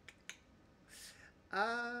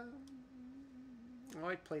 Oh,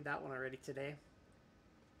 I played that one already today.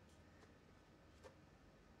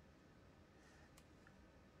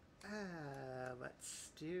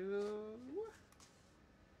 Let's do...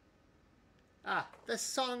 Ah, the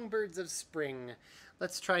songbirds of spring.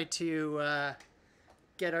 Let's try to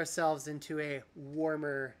get ourselves into a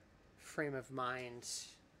warmer frame of mind.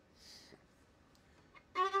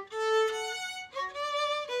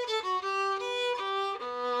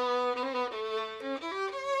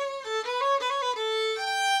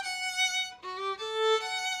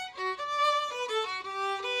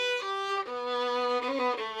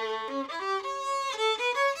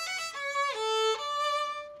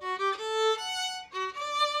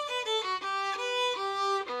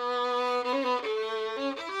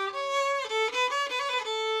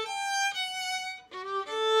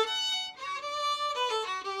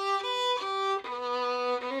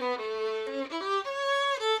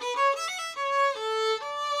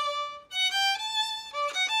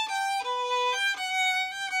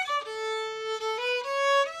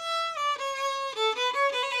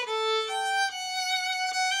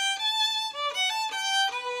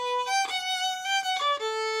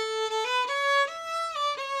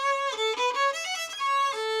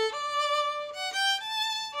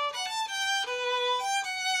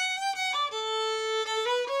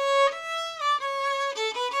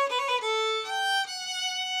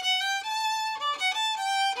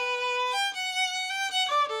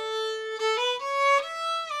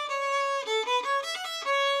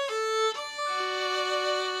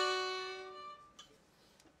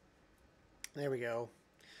 There we go.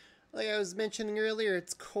 Like I was mentioning earlier,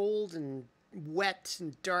 it's cold and wet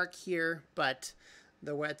and dark here, but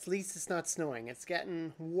at least it's not snowing. It's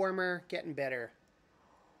getting warmer, getting better.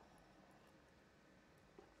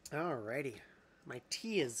 Alrighty. My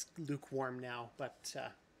tea is lukewarm now, but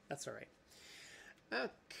that's alright.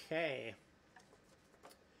 Okay.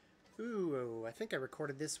 Ooh, I think I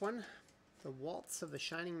recorded this one. The Waltz of the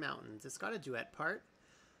Shining Mountains. It's got a duet part.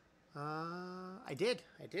 I did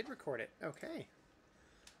record it. Okay.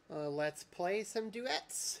 Let's play some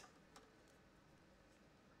duets.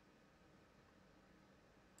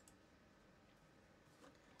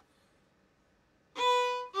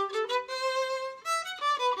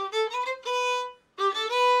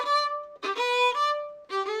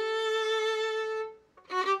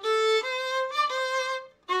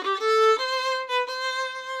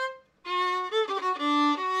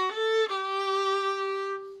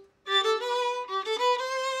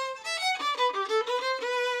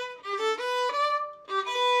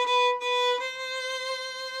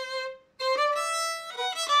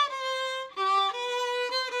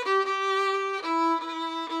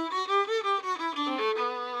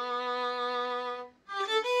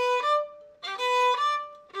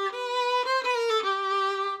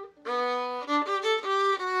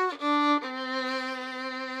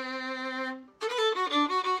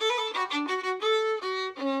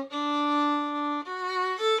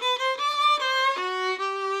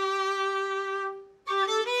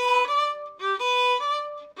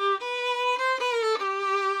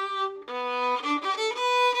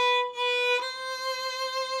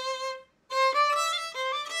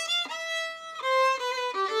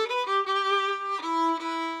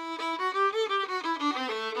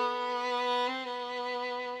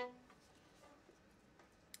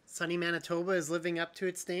 Sunny Manitoba is living up to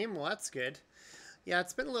its name. Well, that's good. Yeah,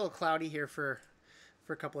 it's been a little cloudy here for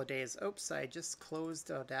a couple of days. Oops, I just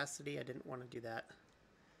closed Audacity. I didn't want to do that.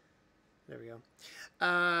 There we go.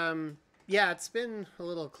 Yeah, it's been a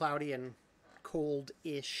little cloudy and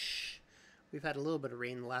cold-ish. We've had a little bit of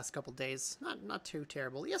rain the last couple of days. Not too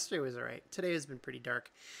terrible. Yesterday was all right. Today has been pretty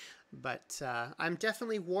dark. But I'm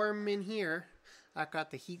definitely warm in here. I've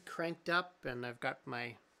got the heat cranked up, and I've got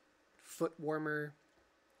my foot warmer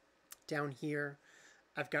down here.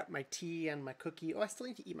 I've got my tea and my cookie. Oh, I still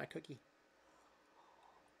need to eat my cookie.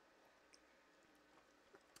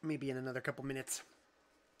 Maybe in another couple minutes.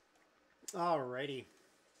 Alrighty.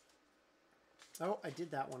 Oh, I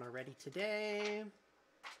did that one already today.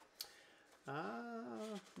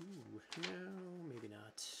 No, maybe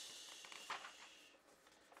not.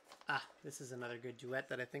 Ah, this is another good duet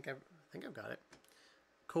that I think I've got it.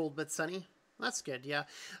 Cold but sunny. That's good. Yeah,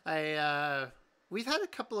 we've had a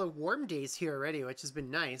couple of warm days here already, which has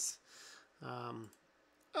been nice.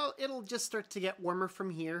 Oh, it'll just start to get warmer from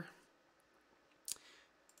here.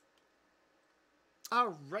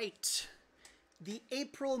 All right. The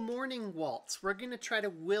April Morning Waltz. We're going to try to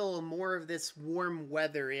will more of this warm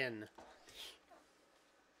weather in.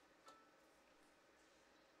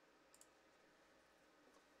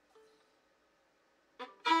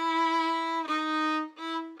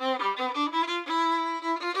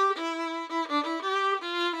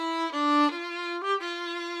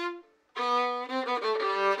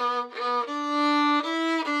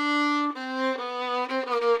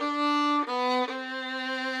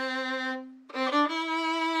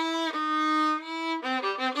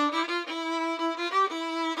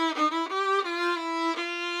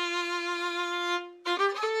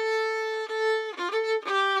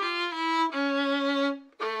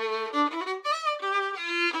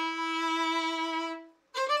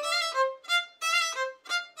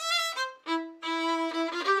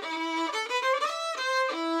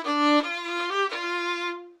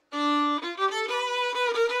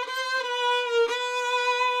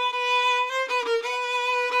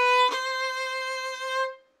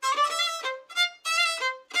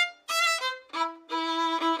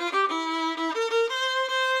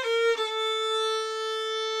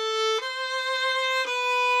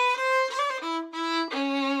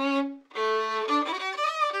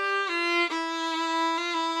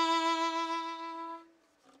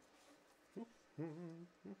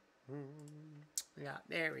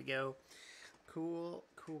 we go. Cool,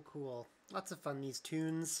 cool, cool. Lots of fun, these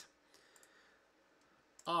tunes.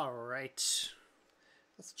 All right.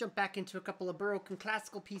 Let's jump back into a couple of Baroque and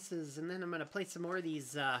classical pieces, and then I'm going to play some more of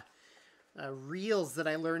these reels that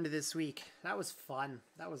I learned this week. That was fun.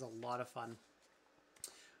 That was a lot of fun.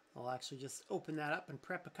 I'll actually just open that up and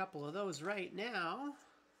prep a couple of those right now.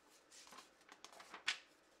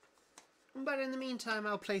 But in the meantime,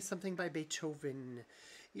 I'll play something by Beethoven.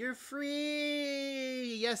 You're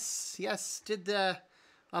free! Yes, yes. Did the...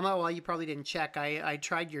 well, you probably didn't check. I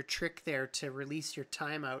tried your trick there to release your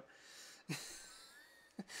timeout.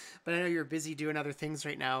 But I know you're busy doing other things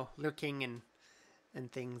right now, lurking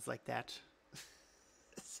and things like that.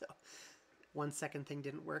 So, 1 second thing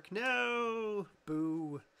didn't work. No!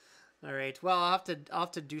 Boo! All right. Well, I'll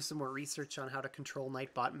have to do some more research on how to control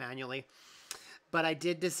Nightbot manually. But I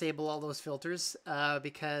did disable all those filters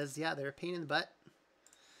because, yeah, they're a pain in the butt.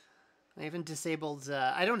 I haven't disabled...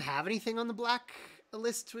 I don't have anything on the black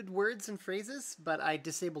list with words and phrases, but I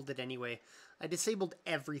disabled it anyway. I disabled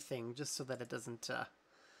everything just so that it doesn't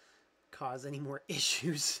cause any more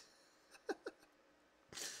issues.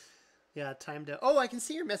 Yeah, timed out. Oh, I can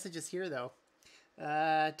see your messages here, though.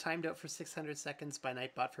 Timed out for 600 seconds by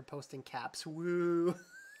Nightbot for posting caps. Woo!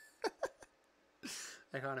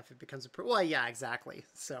 I don't know if it becomes a well, yeah, exactly.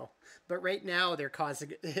 So, but right now they're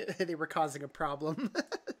causing they were causing a problem.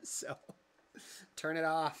 So, turn it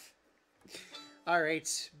off. All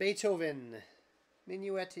right, Beethoven,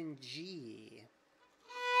 Minuet in G.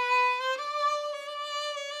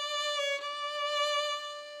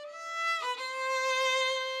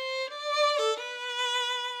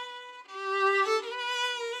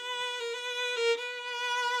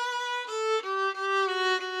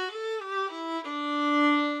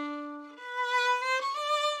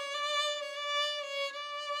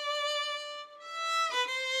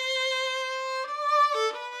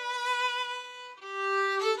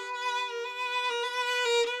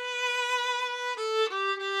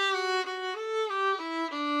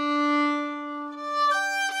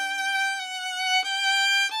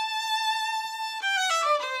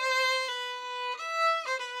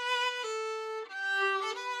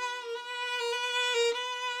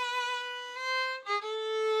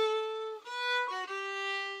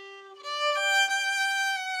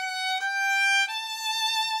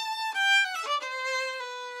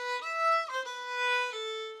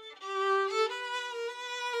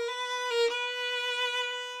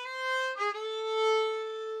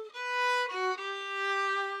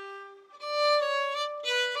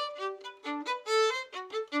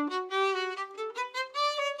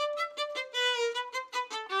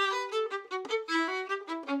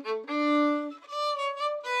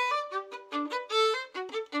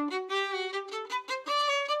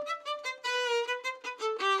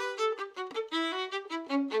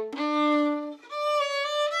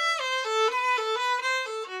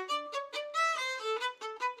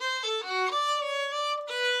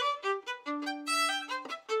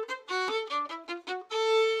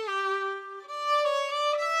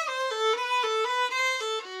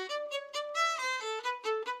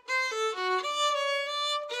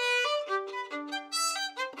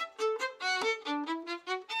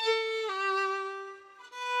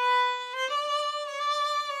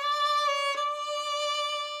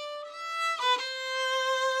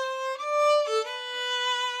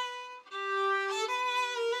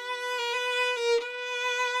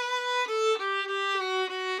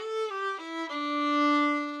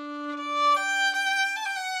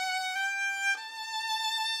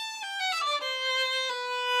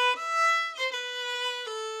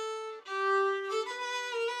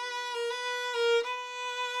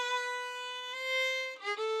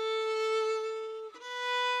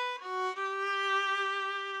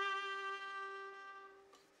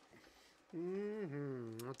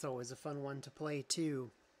 That's always a fun one to play too.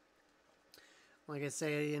 Like I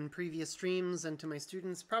say in previous streams and to my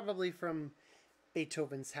students, probably from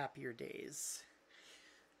Beethoven's happier days.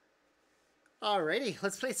 Alrighty,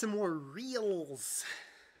 let's play some more reels.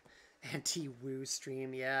 Anti-woo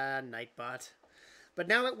stream, yeah, Nightbot. But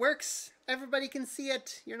now it works. Everybody can see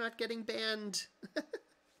it. You're not getting banned.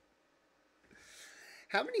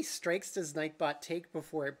 How many strikes does Nightbot take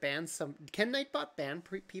before it bans some... Can Nightbot ban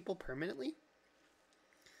people permanently?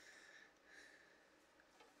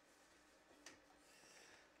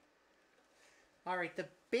 Alright, the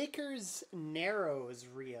Baker's Narrows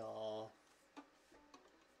reel.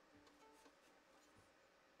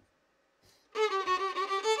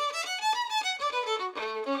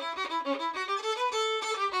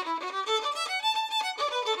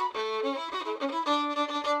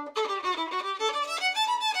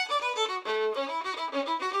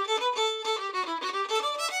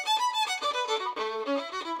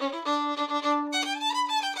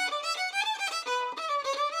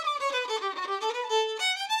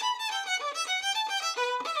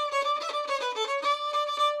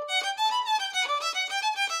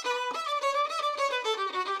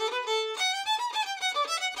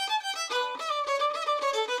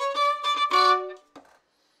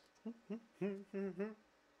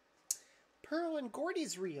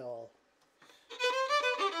 40s reel.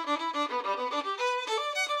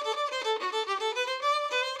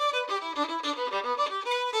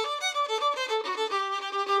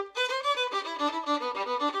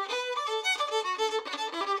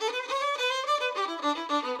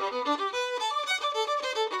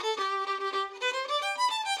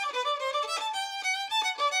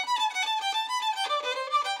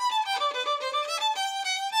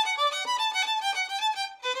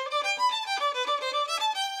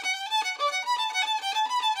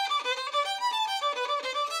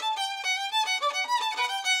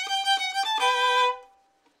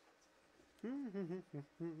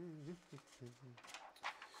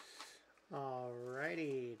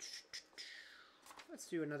 Alrighty. Let's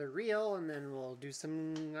do another reel and then we'll do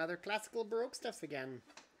some other classical Baroque stuff again.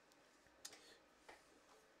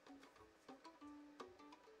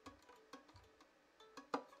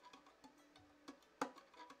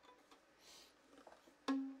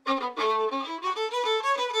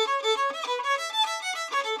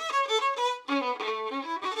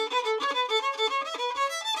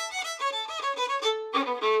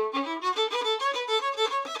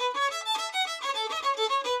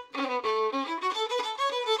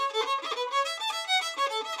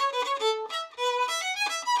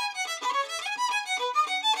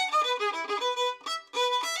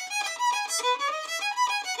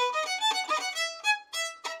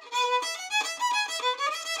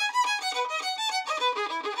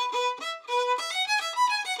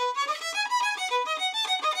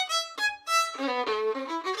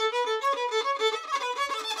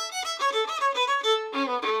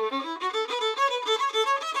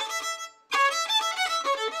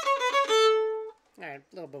 Alright,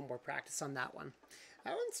 a little bit more practice on that one.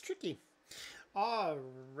 That one's tricky.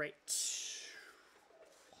 Alright.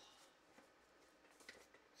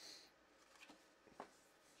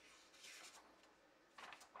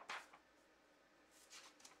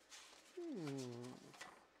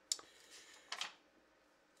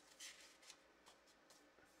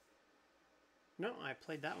 No, I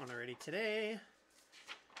played that one already today.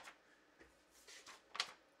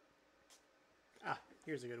 Ah,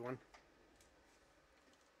 here's a good one.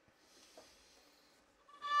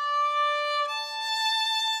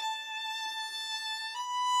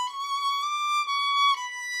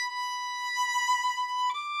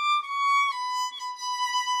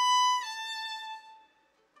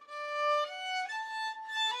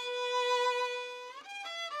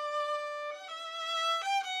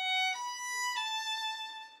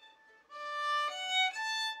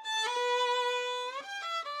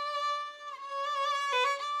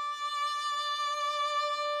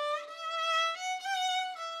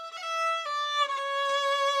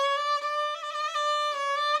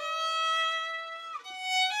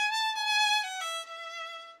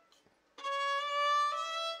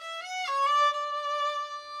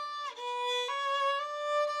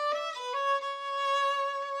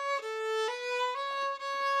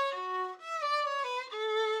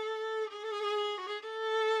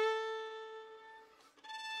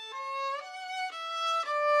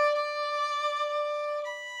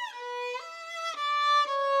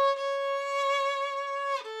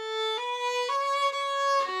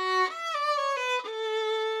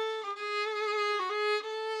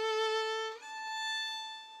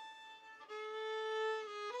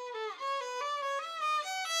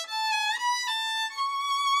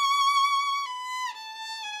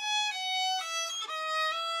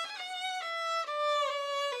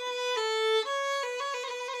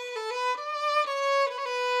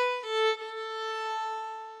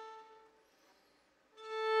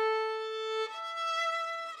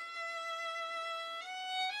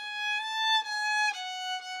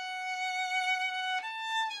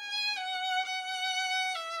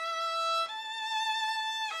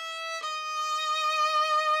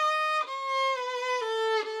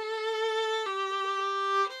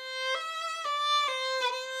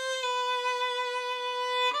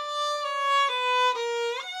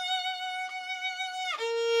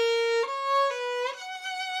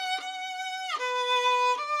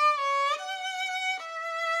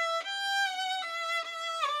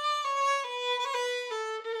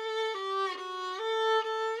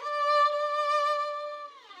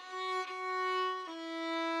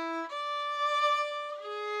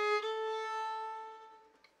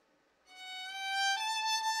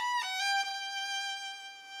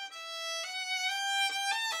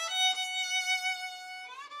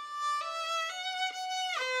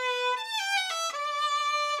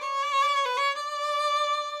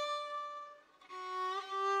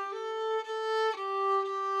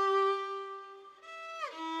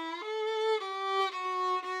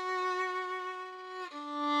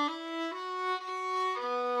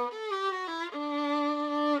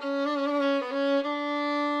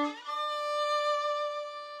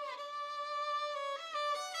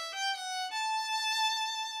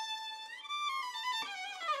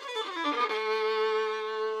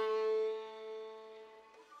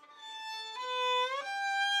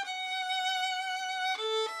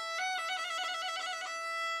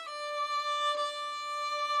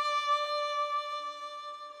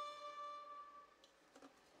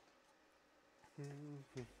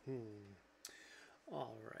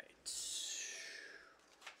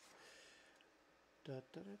 Da,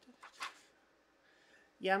 da, da, da.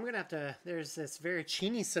 Yeah, I'm gonna have to. There's this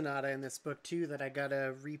Veracini sonata in this book too that I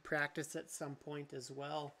gotta re-practice at some point as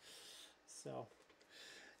well. So,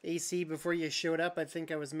 AC, before you showed up, I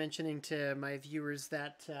think I was mentioning to my viewers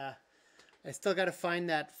that I still got to find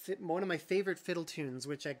that one of my favorite fiddle tunes,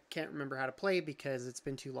 which I can't remember how to play because it's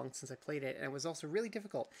been too long since I played it, and it was also really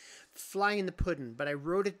difficult. Flying the Puddin', but I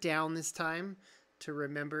wrote it down this time to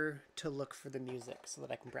remember to look for the music so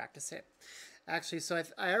that I can practice it. Actually, so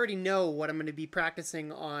I already know what I'm going to be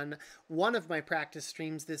practicing on one of my practice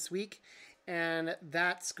streams this week, and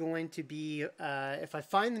that's going to be, if I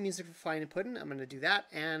find the music for Flying the Puddin', I'm going to do that,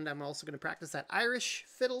 and I'm also going to practice that Irish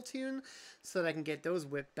fiddle tune so that I can get those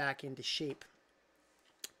whipped back into shape.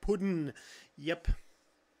 Pudding, yep.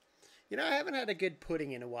 You know, I haven't had a good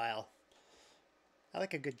pudding in a while. I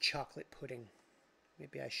like a good chocolate pudding.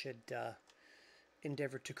 Maybe I should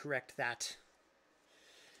endeavor to correct that.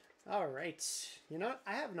 All right. You know what?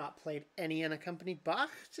 I have not played any unaccompanied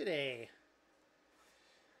Bach today.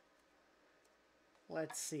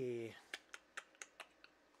 Let's see.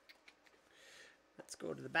 Let's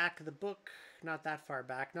go to the back of the book. Not that far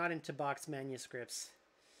back. Not into Bach's manuscripts,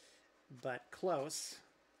 but close.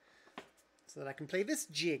 So that I can play this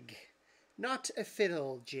jig. Not a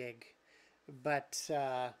fiddle jig, but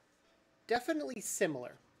definitely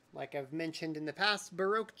similar. Like I've mentioned in the past,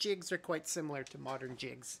 Baroque jigs are quite similar to modern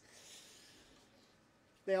jigs.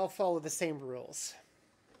 They all follow the same rules.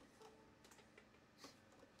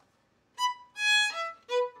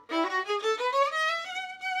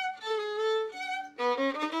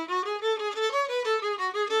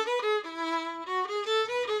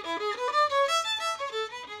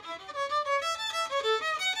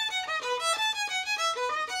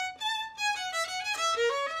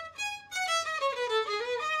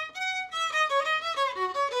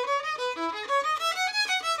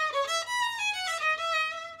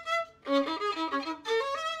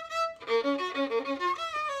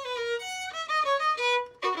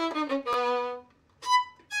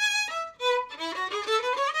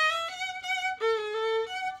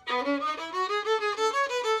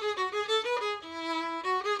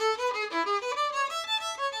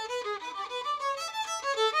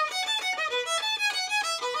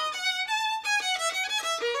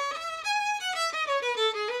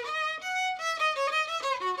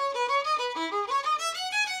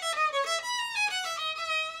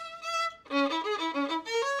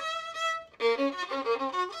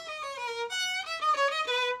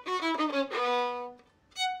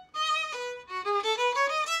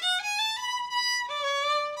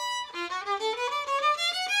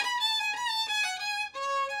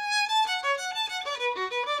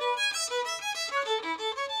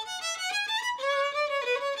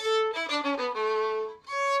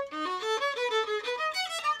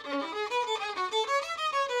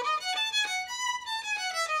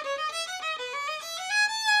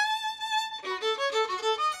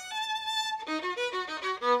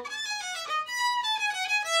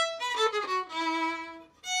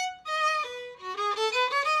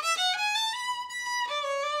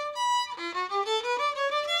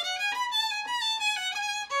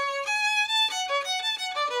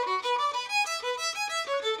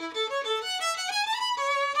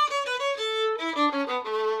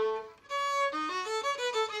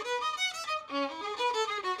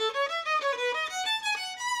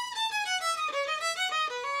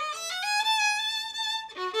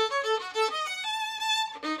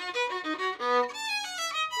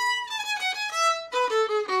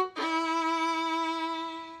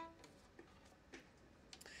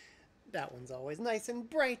 That one's always nice and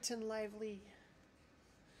bright and lively.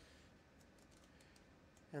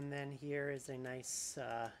 And then here is a nice,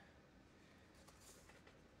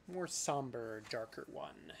 more somber, darker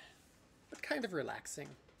one, but kind of relaxing.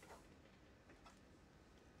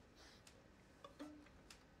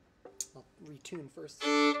 I'll retune first.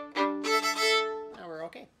 Now we're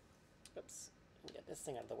okay. Oops. Get this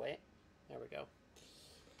thing out of the way. There we go.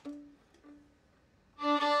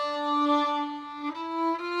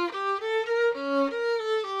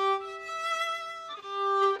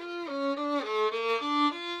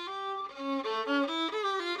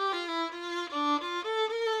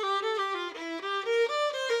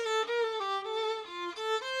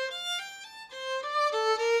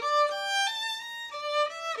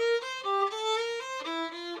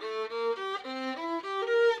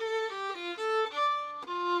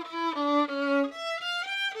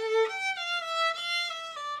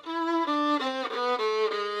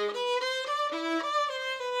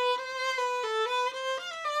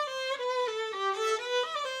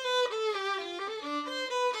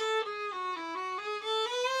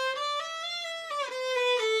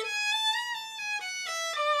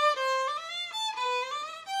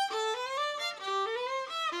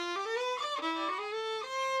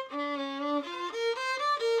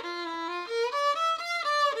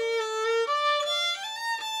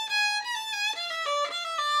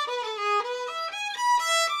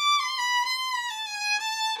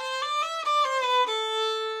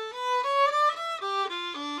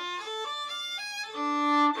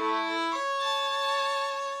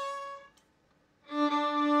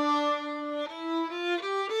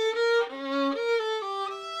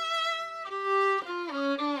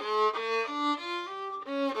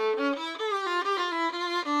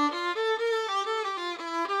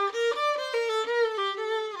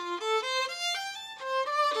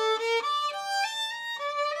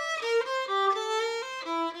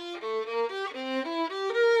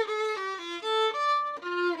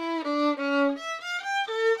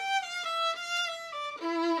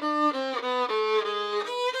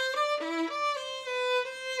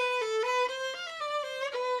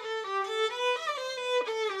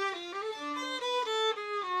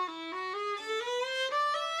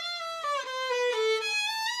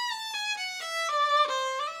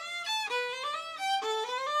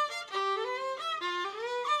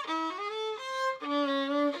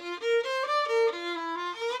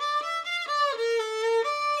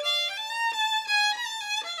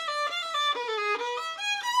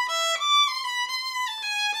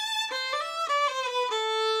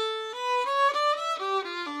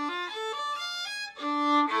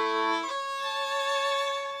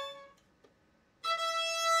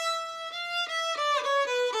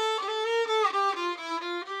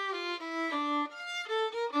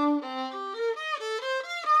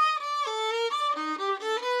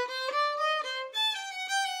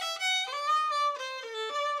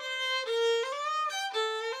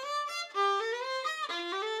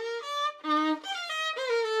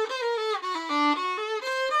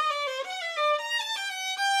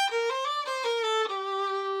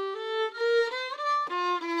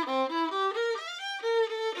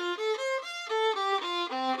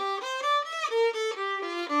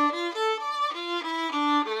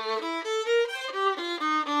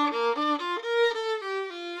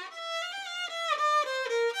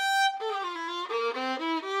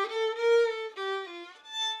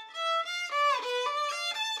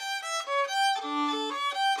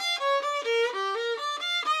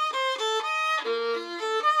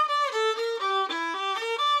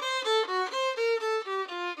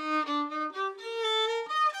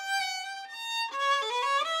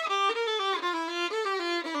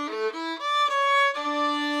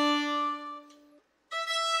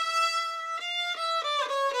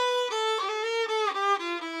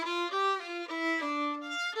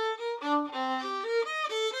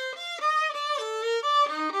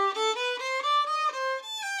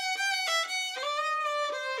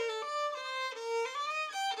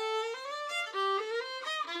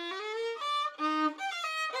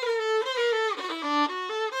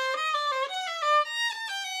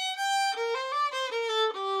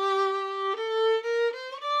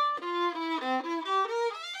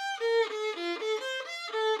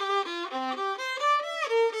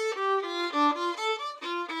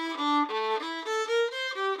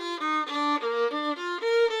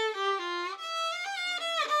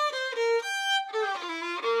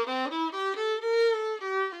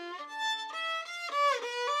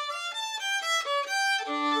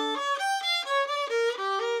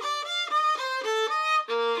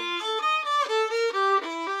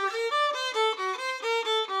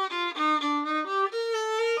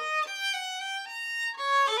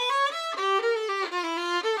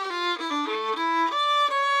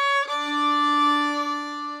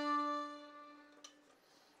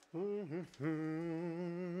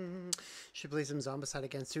 Should play some Zombicide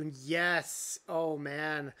again soon. Yes. Oh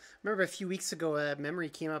man. Remember a few weeks ago, a memory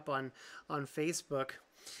came up on Facebook.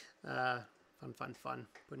 Fun.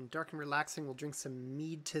 When dark and relaxing, we'll drink some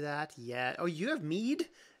mead to that. Yeah. Oh, you have mead?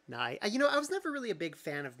 Nah. You know, I was never really a big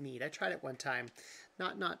fan of mead. I tried it one time.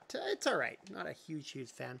 It's all right. Not a huge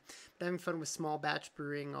fan. But having fun with small batch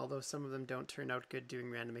brewing, although some of them don't turn out good doing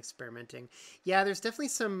random experimenting. Yeah, there's definitely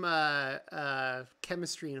some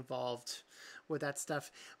chemistry involved with that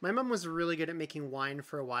stuff. My mom was really good at making wine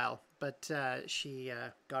for a while, but she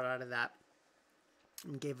got out of that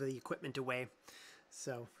and gave the equipment away.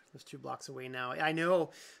 So there's 2 blocks away now. I know,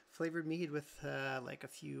 flavored mead with like a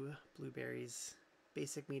few blueberries.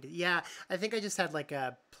 Basic mead. Yeah, I think I just had like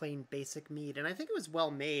a plain basic mead, and I think it was well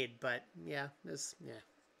made, but yeah,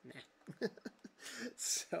 nah.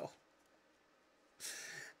 So,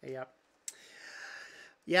 yep.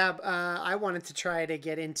 Yeah, I wanted to try to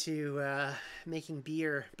get into making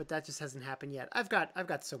beer, but that just hasn't happened yet. I've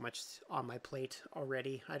got so much on my plate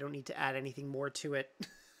already. I don't need to add anything more to it.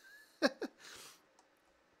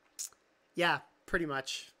 Yeah, pretty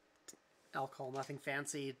much. Alcohol, nothing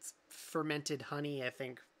fancy. It's fermented honey, I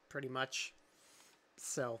think, pretty much.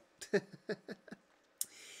 So,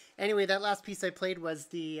 anyway, that last piece I played was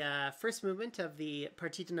the first movement of the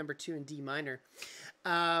Partita number 2 in D minor.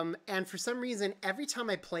 And for some reason, every time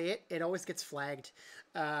I play it, it always gets flagged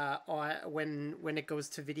when it goes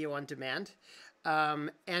to video on demand.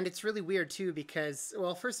 And it's really weird, too, because,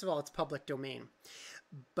 well, first of all, it's public domain.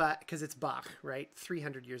 But because it's Bach, right?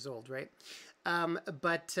 300 years old, right?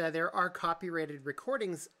 But there are copyrighted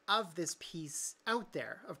recordings of this piece out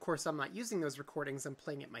there. Of course, I'm not using those recordings. I'm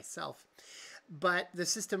playing it myself. But the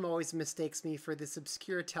system always mistakes me for this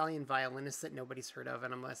obscure Italian violinist that nobody's heard of.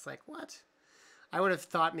 And I'm just like, what? I would have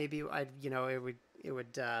thought maybe it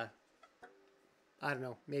would, I don't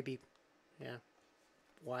know, maybe, yeah.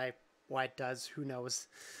 Why it does, who knows?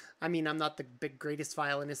 I mean, I'm not the greatest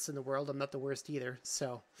violinist in the world. I'm not the worst either.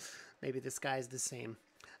 So maybe this guy's the same.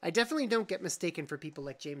 I definitely don't get mistaken for people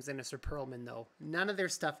like James Innes or Perlman, though. None of their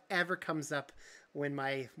stuff ever comes up when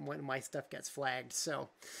my stuff gets flagged. So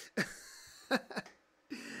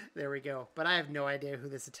there we go. But I have no idea who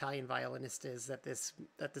this Italian violinist is that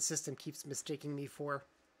the system keeps mistaking me for.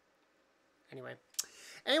 Anyway,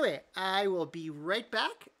 I will be right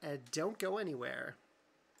back. Don't go anywhere.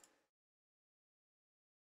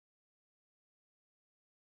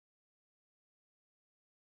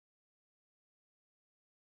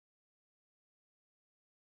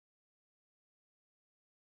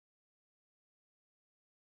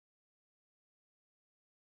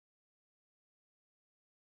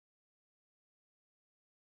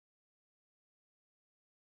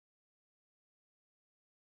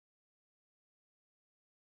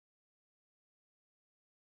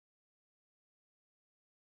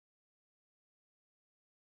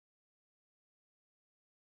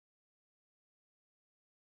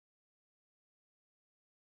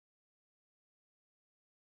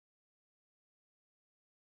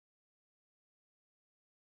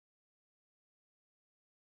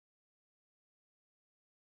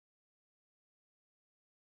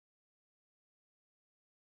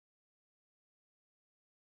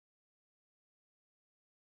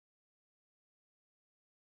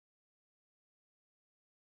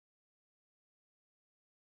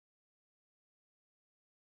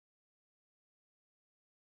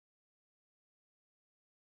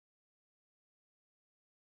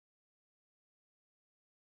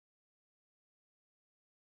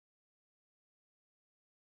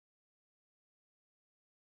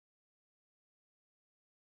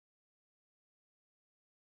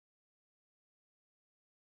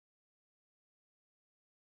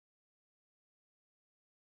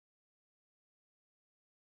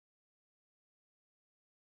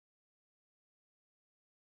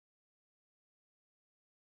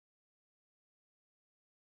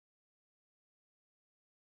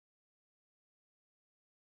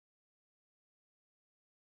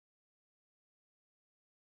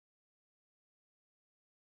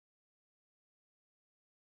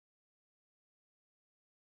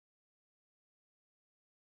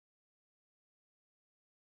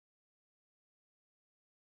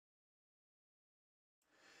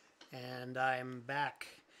 And I'm back.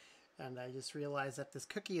 And I just realized that this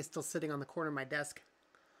cookie is still sitting on the corner of my desk.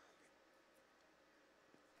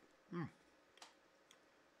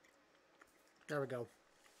 There we go.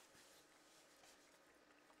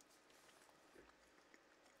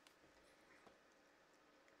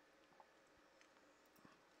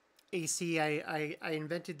 AC, I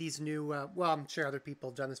invented these new, well, I'm sure other people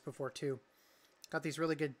have done this before too. Got these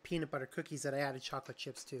really good peanut butter cookies that I added chocolate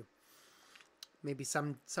chips to. maybe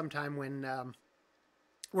sometime when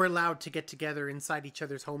we're allowed to get together inside each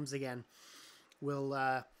other's homes again,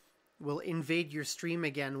 we'll invade your stream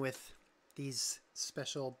again with these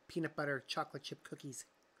special peanut butter chocolate chip cookies.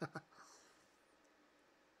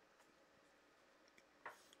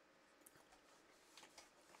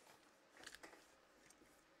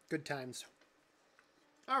 Good times.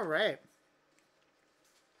 All right.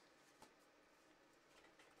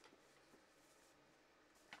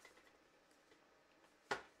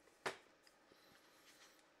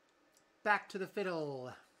 Back to the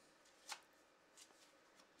fiddle.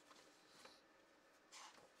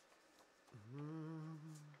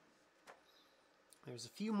 There's a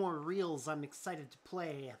few more reels I'm excited to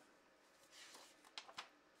play.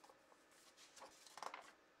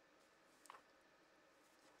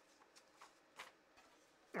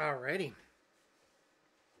 Alrighty.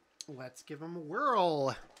 Let's give them a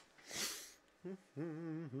whirl.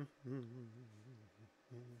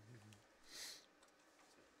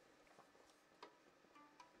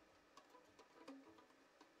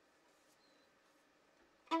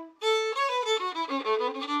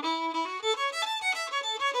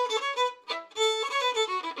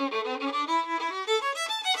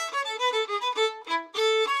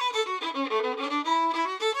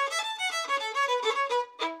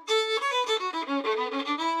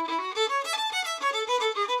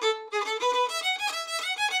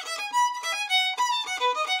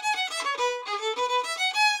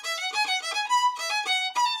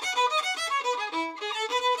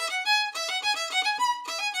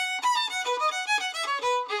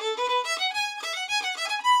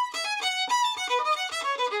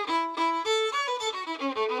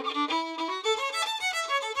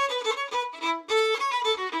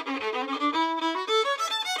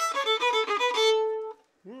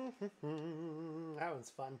 That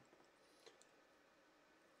one's fun.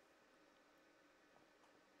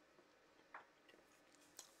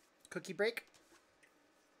 Cookie break.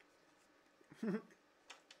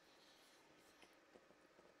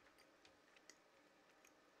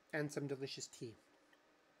 And some delicious tea.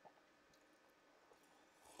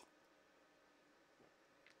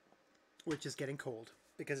 Which is getting cold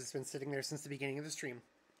because it's been sitting there since the beginning of the stream.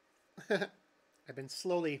 I've been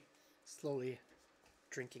slowly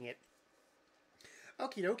drinking it.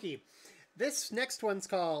 Okie dokie. This next one's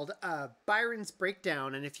called Byron's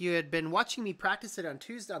Breakdown, and if you had been watching me practice it on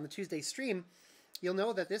the Tuesday stream, you'll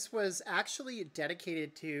know that this was actually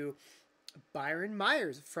dedicated to Byron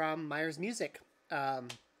Myers from Myers Music, by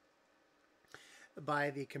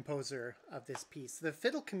the composer of this piece. The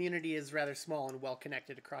fiddle community is rather small and well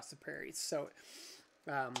connected across the prairies, so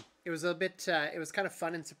it was a bit, it was kind of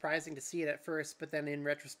fun and surprising to see it at first, but then in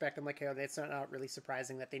retrospect, I'm like, oh, it's not really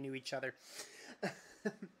surprising that they knew each other.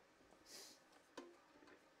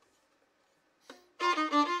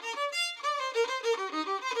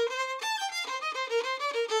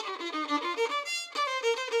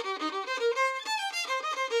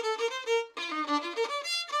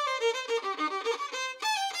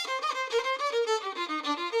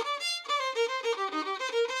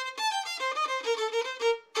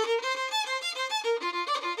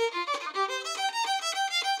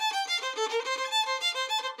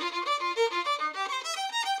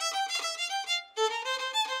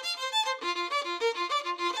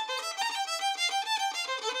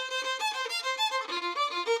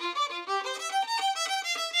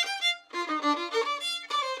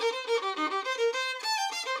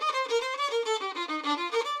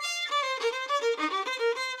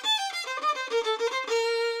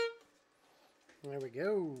 There we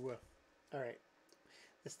go. All right.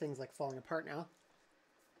 This thing's like falling apart now.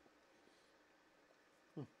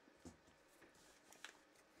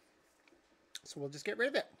 So we'll just get rid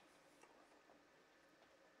of it.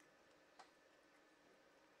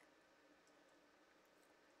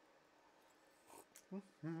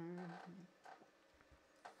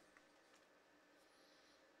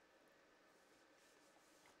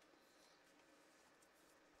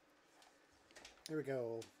 Here we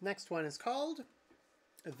go. Next one is called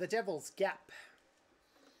The Devil's Gap.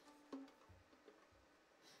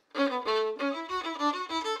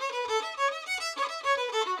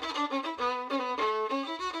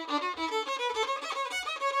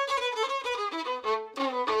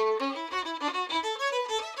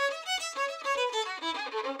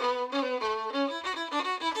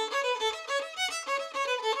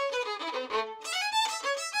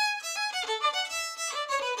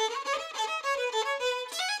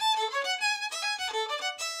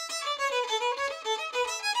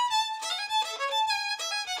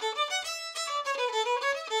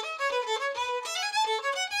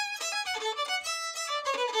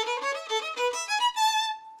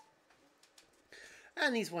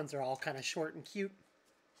 And these ones are all kind of short and cute.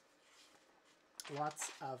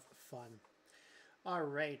 Lots of fun. All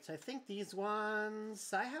right, I think these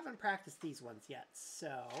ones, I haven't practiced these ones yet,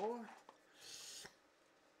 so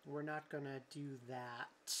we're not going to do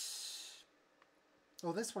that.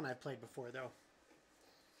 Oh, this one I've played before, though.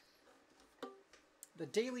 The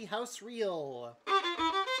Daily House Reel.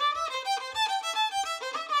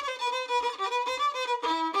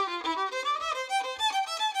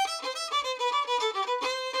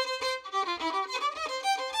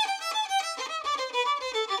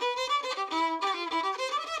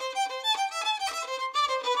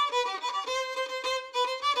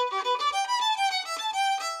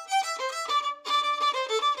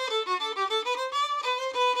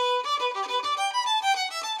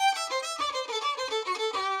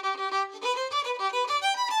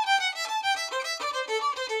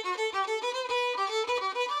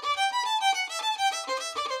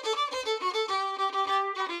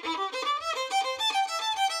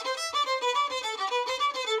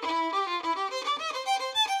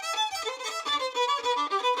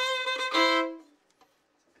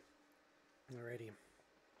 Alrighty.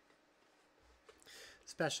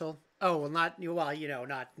 Special. Oh, well, not, well, you know,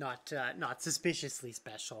 not suspiciously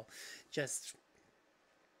special. Just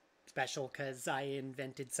special because I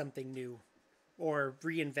invented something new or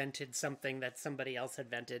reinvented something that somebody else had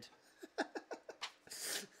invented.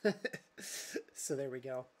 So there we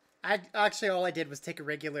go. Actually, all I did was take a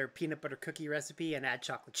regular peanut butter cookie recipe and add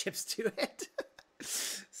chocolate chips to it.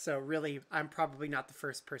 So really, I'm probably not the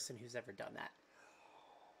first person who's ever done that.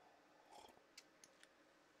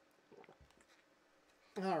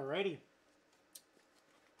 Alrighty.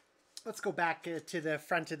 Let's go back to the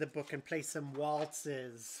front of the book and play some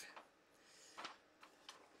waltzes.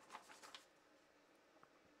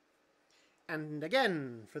 And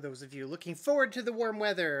again, for those of you looking forward to the warm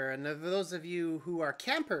weather, and for those of you who are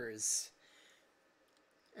campers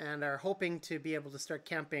and are hoping to be able to start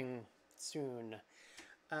camping soon,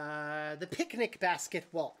 the Picnic Basket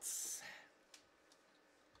Waltz.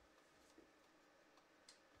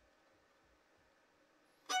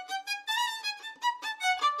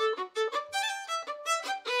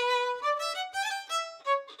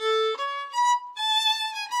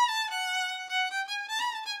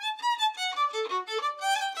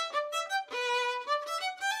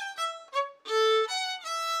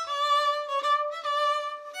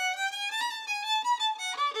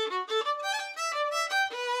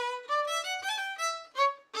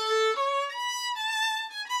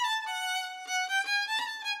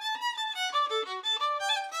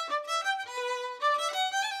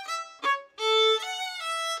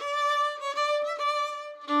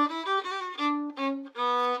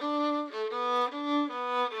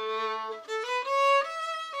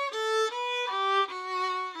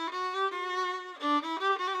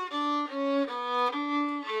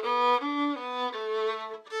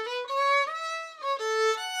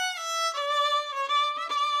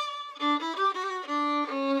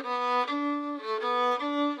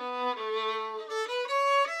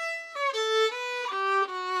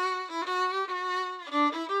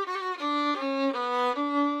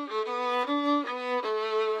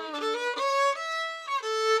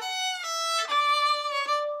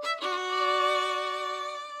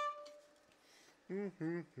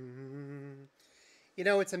 You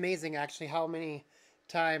know, it's amazing actually how many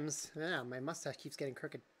times, my mustache keeps getting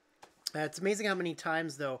crooked. It's amazing how many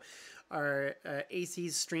times though our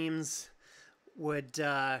AC's streams would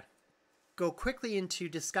go quickly into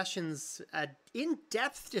discussions,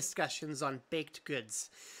 in-depth discussions on baked goods.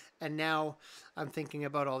 And now I'm thinking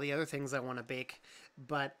about all the other things I want to bake,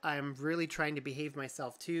 but I'm really trying to behave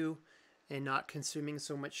myself too and not consuming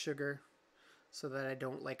so much sugar so that I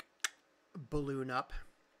don't like balloon up.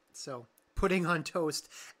 So putting on toast.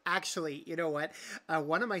 Actually, you know what?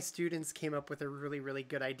 One of my students came up with a really, really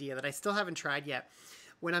good idea that I still haven't tried yet.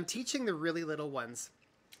 When I'm teaching the really little ones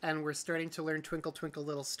and we're starting to learn Twinkle, Twinkle,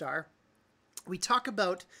 Little Star, we talk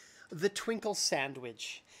about the Twinkle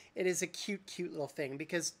Sandwich. It is a cute, cute little thing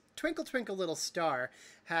because Twinkle, Twinkle, Little Star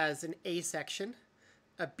has an A section,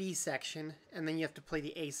 a B section, and then you have to play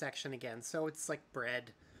the A section again. So it's like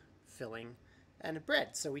bread, filling, and a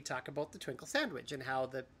bread. So we talk about the Twinkle Sandwich and how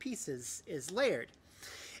the piece is layered.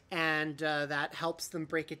 And that helps them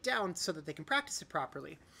break it down so that they can practice it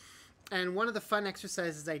properly. And one of the fun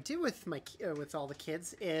exercises I do with with all the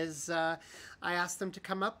kids is I ask them to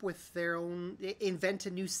come up with their own, invent a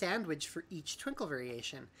new sandwich for each Twinkle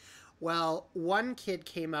variation. Well, one kid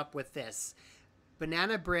came up with this,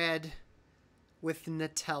 banana bread with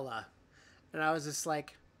Nutella. And I was just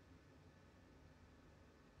like,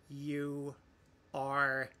 you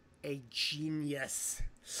are a genius.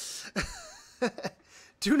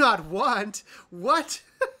 Do not want? What?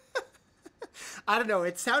 I don't know.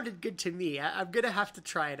 It sounded good to me. I'm going to have to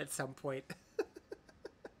try it at some point.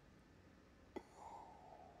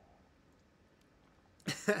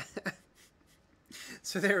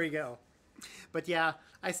 So there we go. But yeah,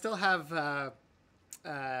 I still have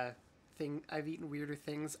I've eaten weirder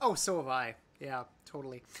things. Oh, so have I. Yeah,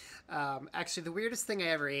 totally. Actually, the weirdest thing I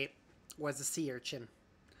ever ate was a sea urchin.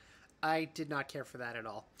 I did not care for that at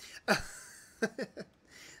all.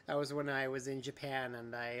 That was when I was in Japan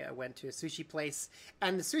and I went to a sushi place,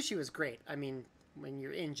 and the sushi was great. I mean, when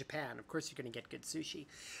you're in Japan, of course you're going to get good sushi,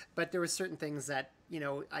 but there were certain things that, you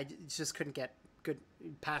know, I just couldn't get good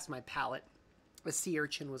past my palate. A sea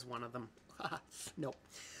urchin was one of them. Nope.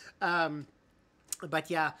 But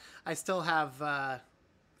yeah, I still have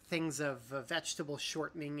things of vegetable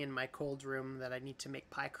shortening in my cold room that I need to make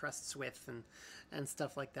pie crusts with and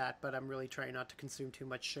stuff like that. But I'm really trying not to consume too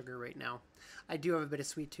much sugar right now. I do have a bit of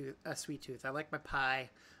sweet tooth. I like my pie.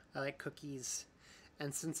 I like cookies.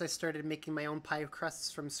 And since I started making my own pie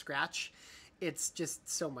crusts from scratch, it's just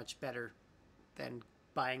so much better than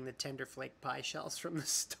buying the Tenderflake pie shells from the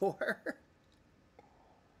store.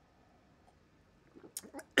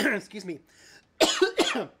 Excuse me.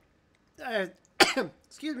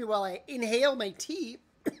 Excuse me while I inhale my tea.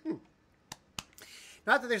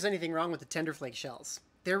 Not that there's anything wrong with the Tenderflake shells.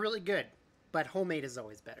 They're really good, but homemade is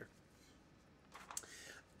always better.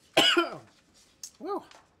 Whoa.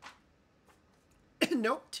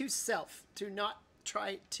 Note to self, do not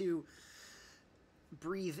try to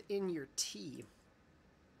breathe in your tea.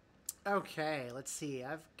 Okay, let's see.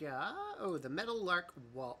 I've got, the Metal Lark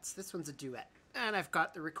Waltz. This one's a duet. And I've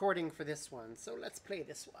got the recording for this one, so let's play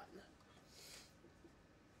this one.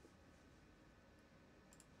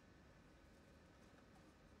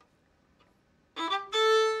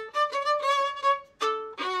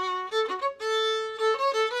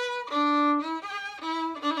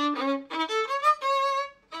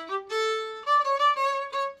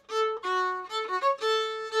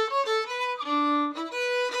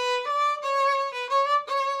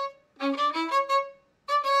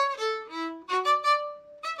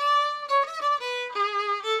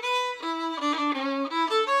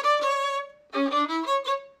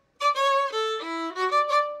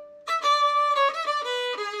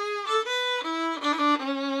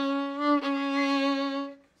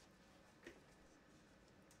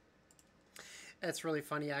 That's really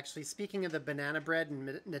funny, actually. Speaking of the banana bread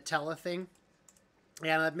and Nutella thing,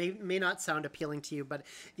 yeah, that may not sound appealing to you, but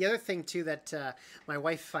the other thing, too, that my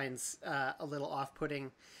wife finds a little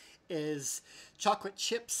off-putting is chocolate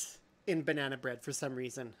chips in banana bread for some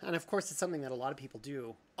reason. And, of course, it's something that a lot of people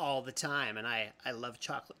do all the time, and I love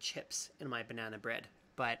chocolate chips in my banana bread.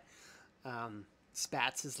 But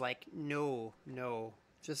Spats is like, no,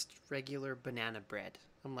 just regular banana bread.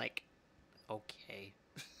 I'm like, okay.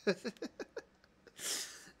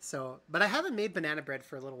 So, but I haven't made banana bread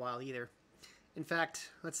for a little while either. In fact,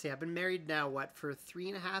 let's see, I've been married now, for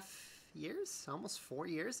 3.5 years? Almost 4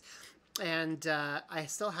 years. And I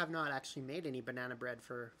still have not actually made any banana bread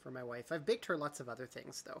for my wife. I've baked her lots of other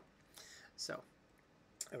things, though. So,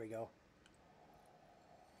 there we go.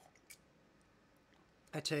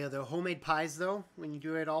 I tell you, the homemade pies, though, when you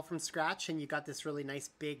do it all from scratch and you got this really nice,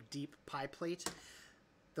 big, deep pie plate,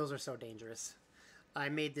 those are so dangerous. I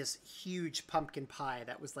made this huge pumpkin pie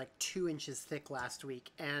that was like 2 inches thick last week,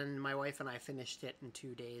 and my wife and I finished it in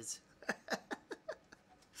 2 days.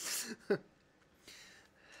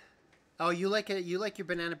 Oh, you like it? You like your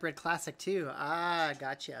banana bread classic too? Ah,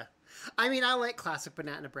 gotcha. I mean, I like classic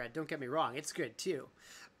banana bread. Don't get me wrong; it's good too.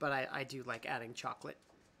 But I do like adding chocolate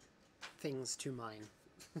things to mine.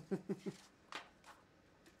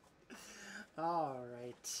 All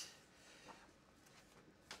right.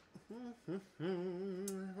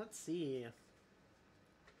 Let's see.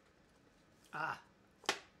 I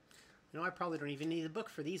probably don't even need a book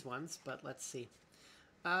for these ones, but let's see.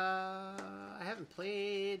 I haven't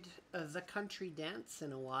played The Country Dance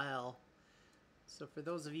in a while. So for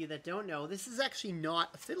those of you that don't know, this is actually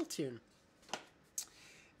not a fiddle tune.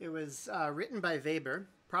 It was written by Weber,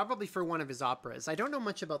 probably for one of his operas. I don't know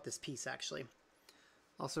much about this piece, actually.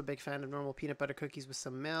 Also a big fan of normal peanut butter cookies with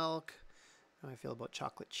some milk. How I feel about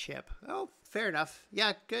chocolate chip. Oh, fair enough.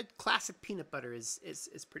 Yeah, good. Classic peanut butter is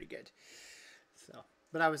pretty good. So,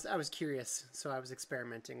 but I was curious, so I was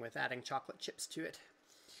experimenting with adding chocolate chips to it.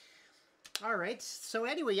 All right. So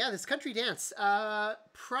anyway, yeah, this Country Dance,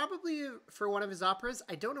 probably for one of his operas.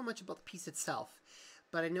 I don't know much about the piece itself,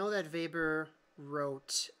 but I know that Weber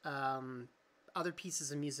wrote other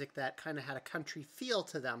pieces of music that kind of had a country feel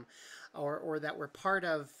to them, or that were part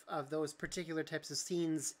of those particular types of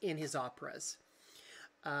scenes in his operas.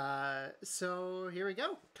 So here we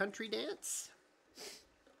go, Country Dance.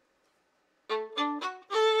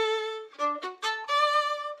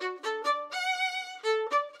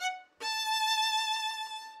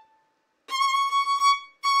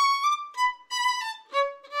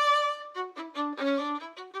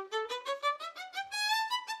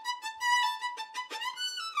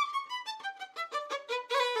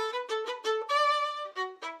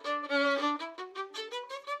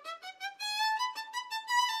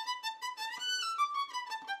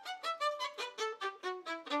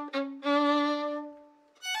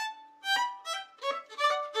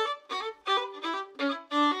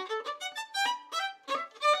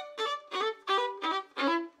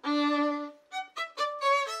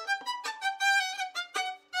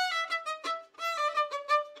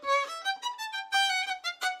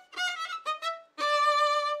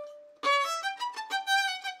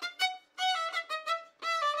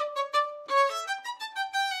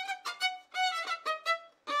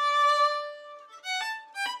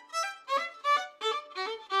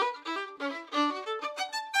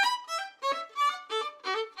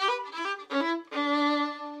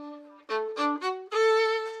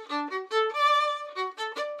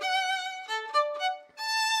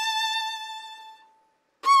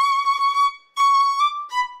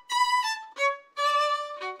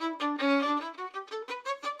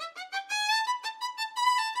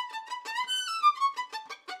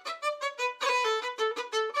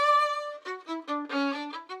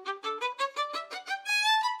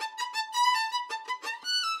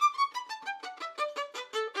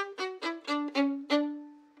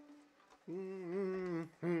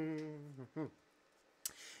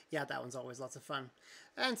 Yeah, that one's always lots of fun.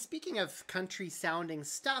 And speaking of country-sounding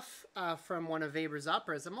stuff from one of Weber's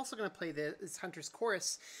operas, I'm also going to play this Hunter's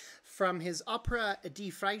Chorus from his opera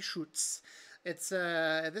Die Freischütz. This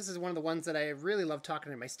is one of the ones that I really love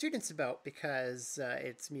talking to my students about because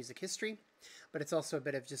it's music history, but it's also a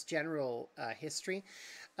bit of just general history.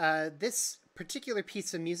 This particular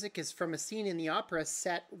piece of music is from a scene in the opera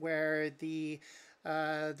set where the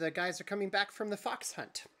guys are coming back from the fox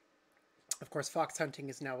hunt. Of course, fox hunting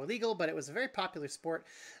is now illegal, but it was a very popular sport,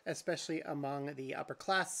 especially among the upper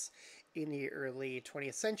class in the early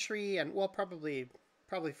 20th century, and well, probably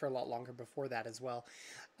for a lot longer before that as well.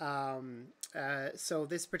 So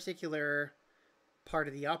this particular part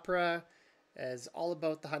of the opera is all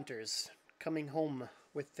about the hunters coming home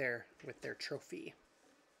with their trophy.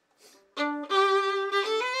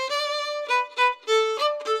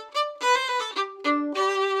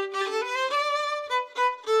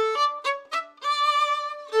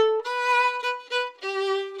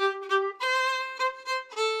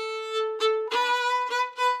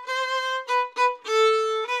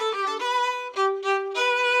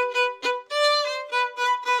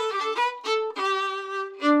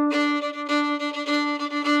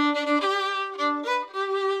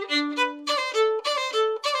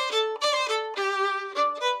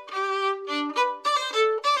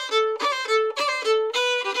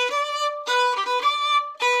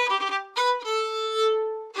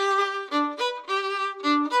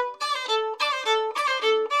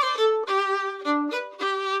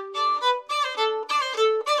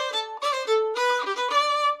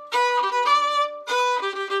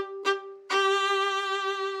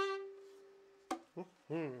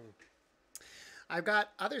 I've got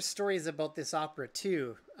other stories about this opera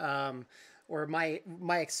too, or my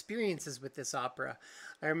experiences with this opera.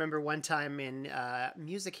 I remember one time in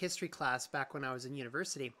music history class back when I was in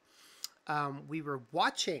university, we were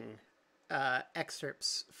watching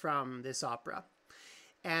excerpts from this opera,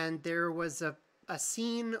 and there was a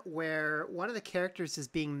scene where one of the characters is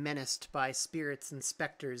being menaced by spirits and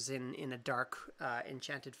specters in a dark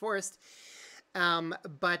enchanted forest. And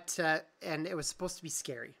it was supposed to be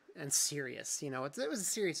scary and serious, you know, it was a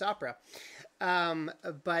serious opera.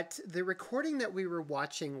 But the recording that we were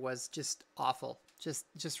watching was just awful,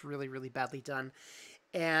 just really, really badly done,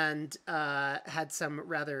 and had some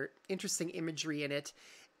rather interesting imagery in it.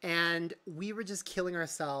 And we were just killing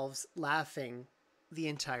ourselves laughing the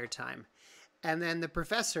entire time. And then the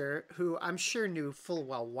professor, who I'm sure knew full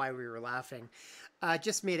well why we were laughing,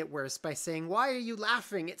 just made it worse by saying, "Why are you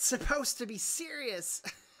laughing? It's supposed to be serious."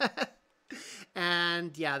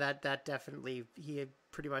 And yeah, that definitely, he had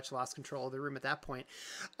pretty much lost control of the room at that point.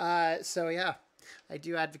 So yeah, I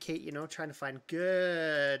do advocate, you know, trying to find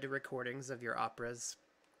good recordings of your operas.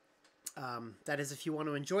 That is, if you want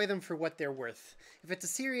to enjoy them for what they're worth. If it's a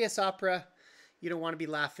serious opera, you don't want to be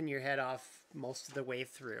laughing your head off most of the way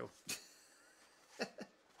through.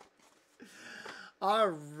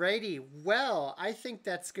 Alrighty, well, I think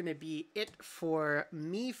that's going to be it for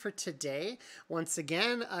me for today. Once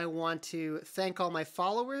again, I want to thank all my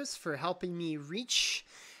followers for helping me reach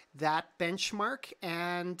that benchmark.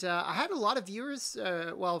 And I had a lot of viewers,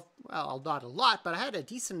 well, not a lot, but I had a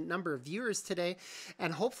decent number of viewers today.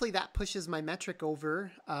 And hopefully that pushes my metric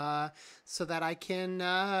over so that I can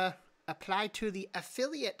apply to the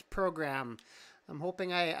affiliate program. I'm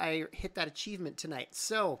hoping I hit that achievement tonight.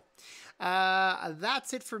 So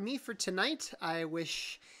that's it for me for tonight. I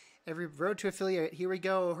wish every road to affiliate. Here we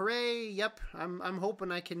go. Hooray. Yep. I'm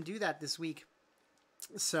hoping I can do that this week.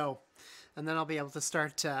 So, and then I'll be able to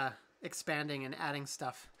start expanding and adding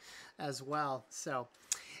stuff as well. So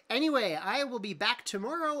anyway, I will be back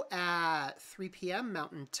tomorrow at 3 p.m.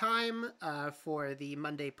 Mountain Time for the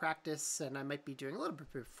Monday practice, and I might be doing a little bit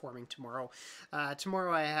of performing tomorrow.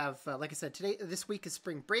 Tomorrow I have, like I said, this week is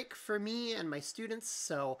spring break for me and my students,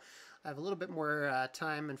 so I have a little bit more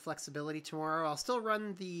time and flexibility tomorrow. I'll still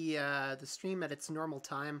run the stream at its normal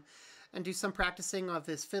time and do some practicing of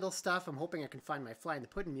this fiddle stuff. I'm hoping I can find my Fly in the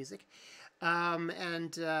Pudding music,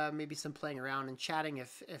 and maybe some playing around and chatting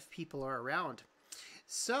if people are around.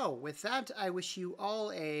 So with that, I wish you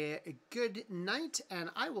all a good night, and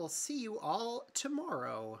I will see you all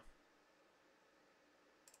tomorrow.